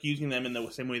like using them in the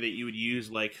same way that you would use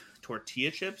like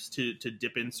tortilla chips to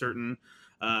dip in certain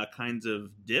kinds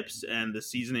of dips, and the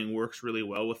seasoning works really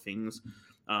well with things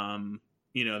that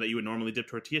you would normally dip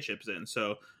tortilla chips in.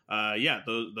 So yeah,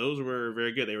 those were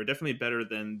very good. They were definitely better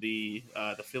than the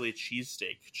Philly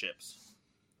cheesesteak chips.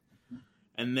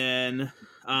 And then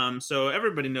so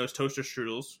everybody knows toaster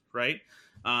strudels, right?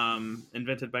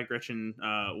 Invented by Gretchen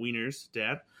Wiener's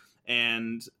dad.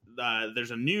 And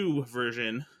there's a new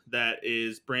version that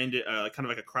is branded kind of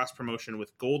like a cross promotion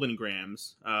with Golden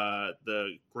Grams,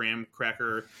 the graham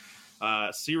cracker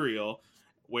cereal,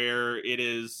 where it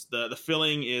is the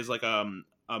filling is like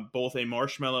both a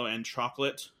marshmallow and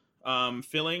chocolate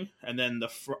filling, and then the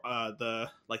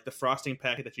frosting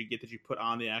packet that you put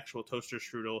on the actual toaster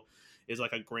strudel is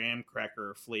like a graham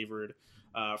cracker flavored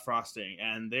frosting,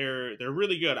 and they're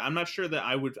really good. I'm not sure that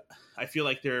I feel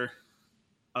like they're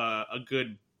a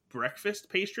good breakfast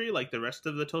pastry like the rest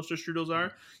of the toaster strudels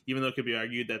are, even though it could be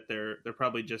argued that they're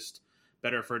probably just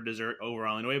better for dessert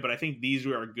overall anyway. But I think these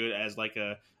are good as like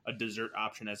a dessert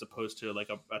option as opposed to like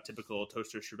a typical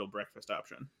toaster strudel breakfast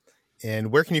option.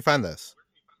 And where can you find this?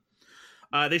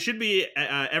 They should be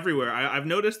everywhere. I've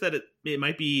noticed that it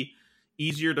might be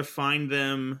easier to find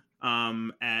them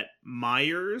at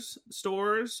Meijer's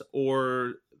stores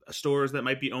or stores that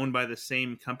might be owned by the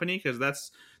same company, because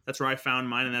that's where I found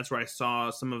mine, and that's where I saw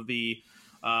some of the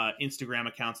Instagram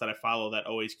accounts that I follow that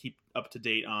always keep up to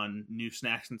date on new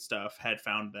snacks and stuff had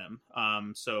found them.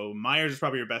 So Meijer's is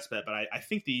probably your best bet, but I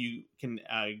think that you can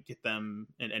get them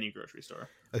in any grocery store.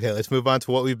 Okay, let's move on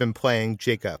to what we've been playing.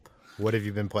 Jacob, what have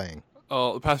you been playing?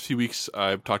 The past few weeks,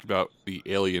 I've talked about the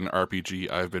Alien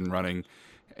RPG I've been running,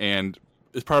 and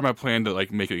it's part of my plan to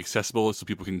like make it accessible so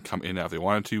people can come in if they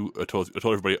wanted to. I told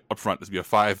everybody up front this would be a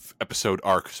 5-episode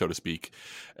arc, so to speak.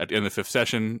 At the end of the 5th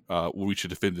session, we'll reach a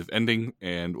definitive ending,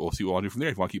 and we'll see what we want to do from there.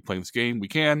 If you want to keep playing this game, we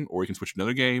can, or we can switch to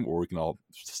another game, or we can all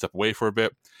step away for a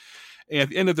bit. And at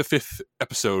the end of the 5th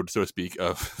episode, so to speak,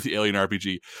 of the Alien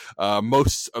RPG,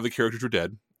 most of the characters were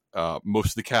dead. Most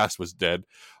of the cast was dead.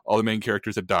 All the main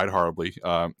characters had died horribly.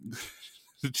 I'll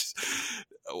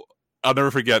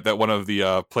never forget that one of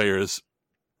the players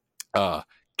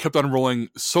kept on rolling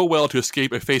so well to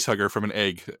escape a facehugger from an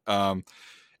egg. And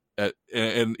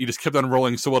he just kept on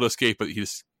rolling so well to escape, but he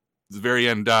just, at the very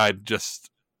end, died.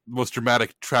 Just the most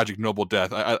dramatic, tragic, noble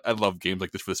death. I love games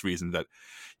like this for this reason, that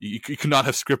you could not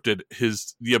have scripted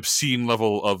the obscene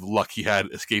level of luck he had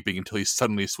escaping until he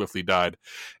suddenly, swiftly died.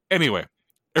 Anyway,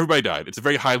 everybody died. It's a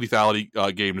very high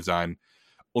lethality game design.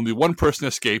 Only one person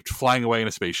escaped, flying away in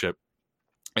a spaceship.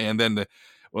 And then when it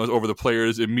was over, the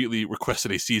players immediately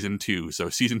requested a Season 2. So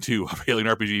Season 2 of Alien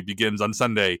RPG begins on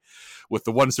Sunday with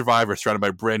the one survivor surrounded by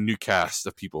a brand new cast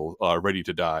of people ready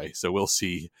to die. So we'll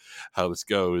see how this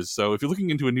goes. So if you're looking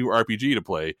into a new RPG to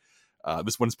play,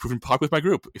 this one's proven popular with my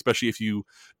group, especially if you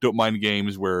don't mind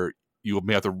games where you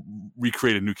may have to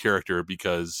recreate a new character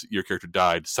because your character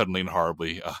died suddenly and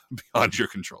horribly beyond your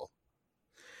control.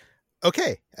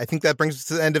 Okay, I think that brings us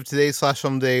to the end of today's Slash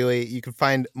Film Daily. You can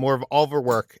find more of all of our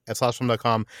work at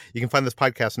slashfilm.com. You can find this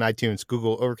podcast on iTunes,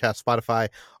 Google, Overcast, Spotify,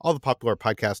 all the popular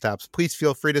podcast apps. Please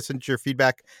feel free to send your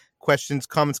feedback, questions,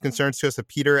 comments, concerns to us at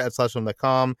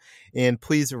peter@slashfilm.com. And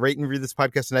please rate and review this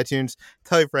podcast on iTunes.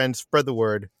 Tell your friends, spread the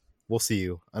word. We'll see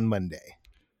you on Monday.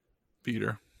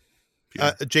 Peter.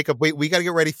 Jacob, wait, we got to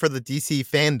get ready for the DC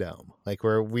fandom, like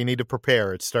where we need to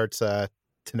prepare. It starts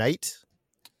tonight.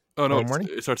 Oh no!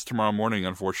 It starts tomorrow morning.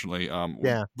 Unfortunately,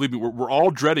 yeah. Believe me, we're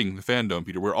all dreading the fandom,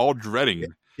 Peter. We're all dreading.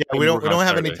 Yeah, we don't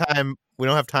have any time. We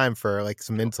don't have time for like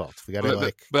some insults. We got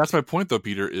to But that's my point, though,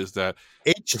 Peter. Is that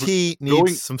HT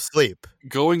needs some sleep.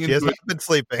 She hasn't been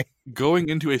sleeping. Going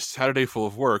into a Saturday full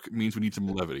of work means we need some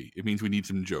levity. It means we need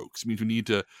some jokes. It means we need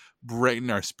to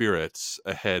brighten our spirits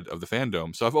ahead of the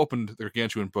fandom. So I've opened the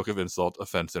gargantuan book of insult,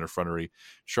 offense, and effrontery,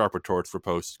 sharp retorts for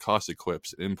posts, caustic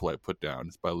quips, and impolite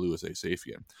put-downs by Louis A.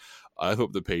 Safian. I've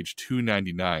opened the page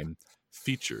 299,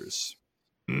 features.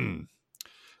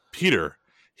 Peter.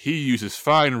 He uses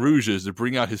fine rouges to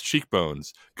bring out his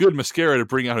cheekbones, good mascara to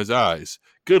bring out his eyes,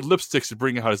 good lipsticks to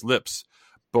bring out his lips.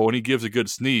 But when he gives a good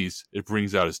sneeze, it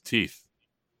brings out his teeth.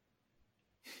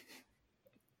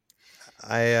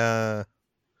 Peter,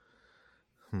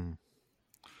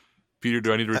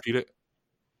 do I need to repeat it?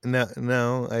 No.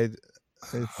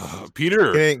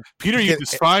 Peter Can-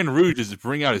 uses fine rouges to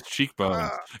bring out his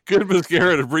cheekbones. Good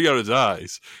mascara to bring out his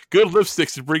eyes. Good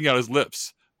lipsticks to bring out his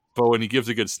lips. But when he gives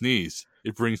a good sneeze,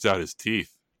 it brings out his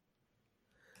teeth.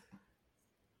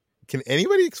 Can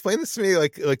anybody explain this to me?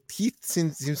 Like teeth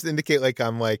seems to indicate like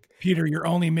I'm like Peter, you're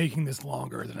only making this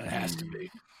longer than it has to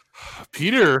be.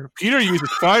 Peter uses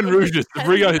fine rouges to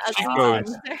bring out his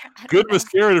cheekbones. Good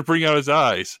mascara to bring out his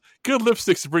eyes. Good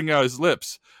lipsticks to bring out his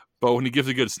lips. But when he gives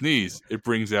a good sneeze, it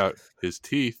brings out his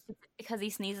teeth. Because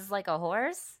he sneezes like a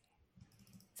horse?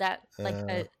 Is that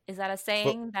is that a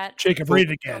saying that Jacob, read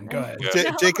it again. Go ahead.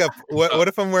 Yeah. Jacob, what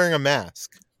if I'm wearing a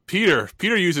mask? Peter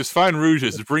uses fine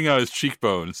rouges to bring out his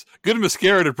cheekbones. Good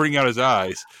mascara to bring out his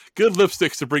eyes. Good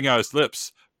lipsticks to bring out his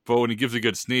lips. But when he gives a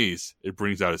good sneeze, it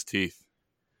brings out his teeth.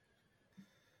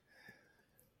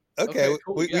 Okay,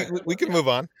 cool. we can move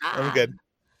on. I'm good.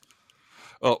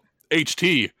 Oh,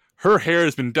 HT. Her hair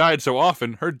has been dyed so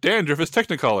often, her dandruff is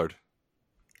technicolored.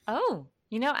 Oh,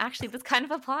 actually, this kind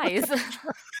of applies.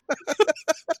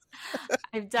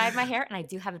 I've dyed my hair, and I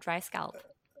do have a dry scalp.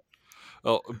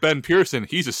 Oh, Ben Pearson,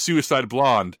 he's a suicide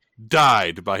blonde,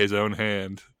 dyed by his own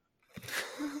hand.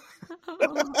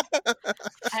 I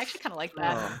actually kind of like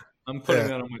that. I'm putting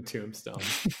that on my tombstone.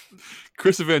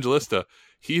 Chris Evangelista,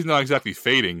 he's not exactly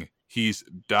fading, he's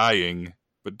dying,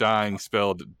 but dying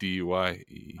spelled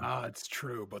D-Y-E. It's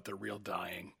true, but they're real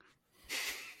dying.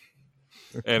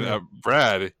 And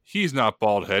Brad, he's not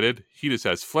bald-headed, he just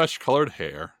has flesh-colored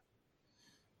hair.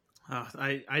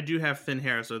 I do have thin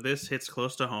hair, so this hits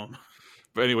close to home.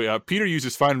 But anyway, Peter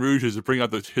uses fine rouges to bring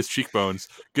out his cheekbones.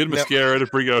 Good mascara to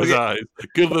bring out his eyes.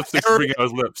 Good lipsticks to bring out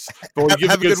his lips. But when he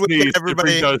gives a good sneeze, it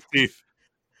brings out his teeth.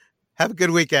 Have a good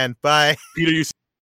weekend. Bye. Peter uses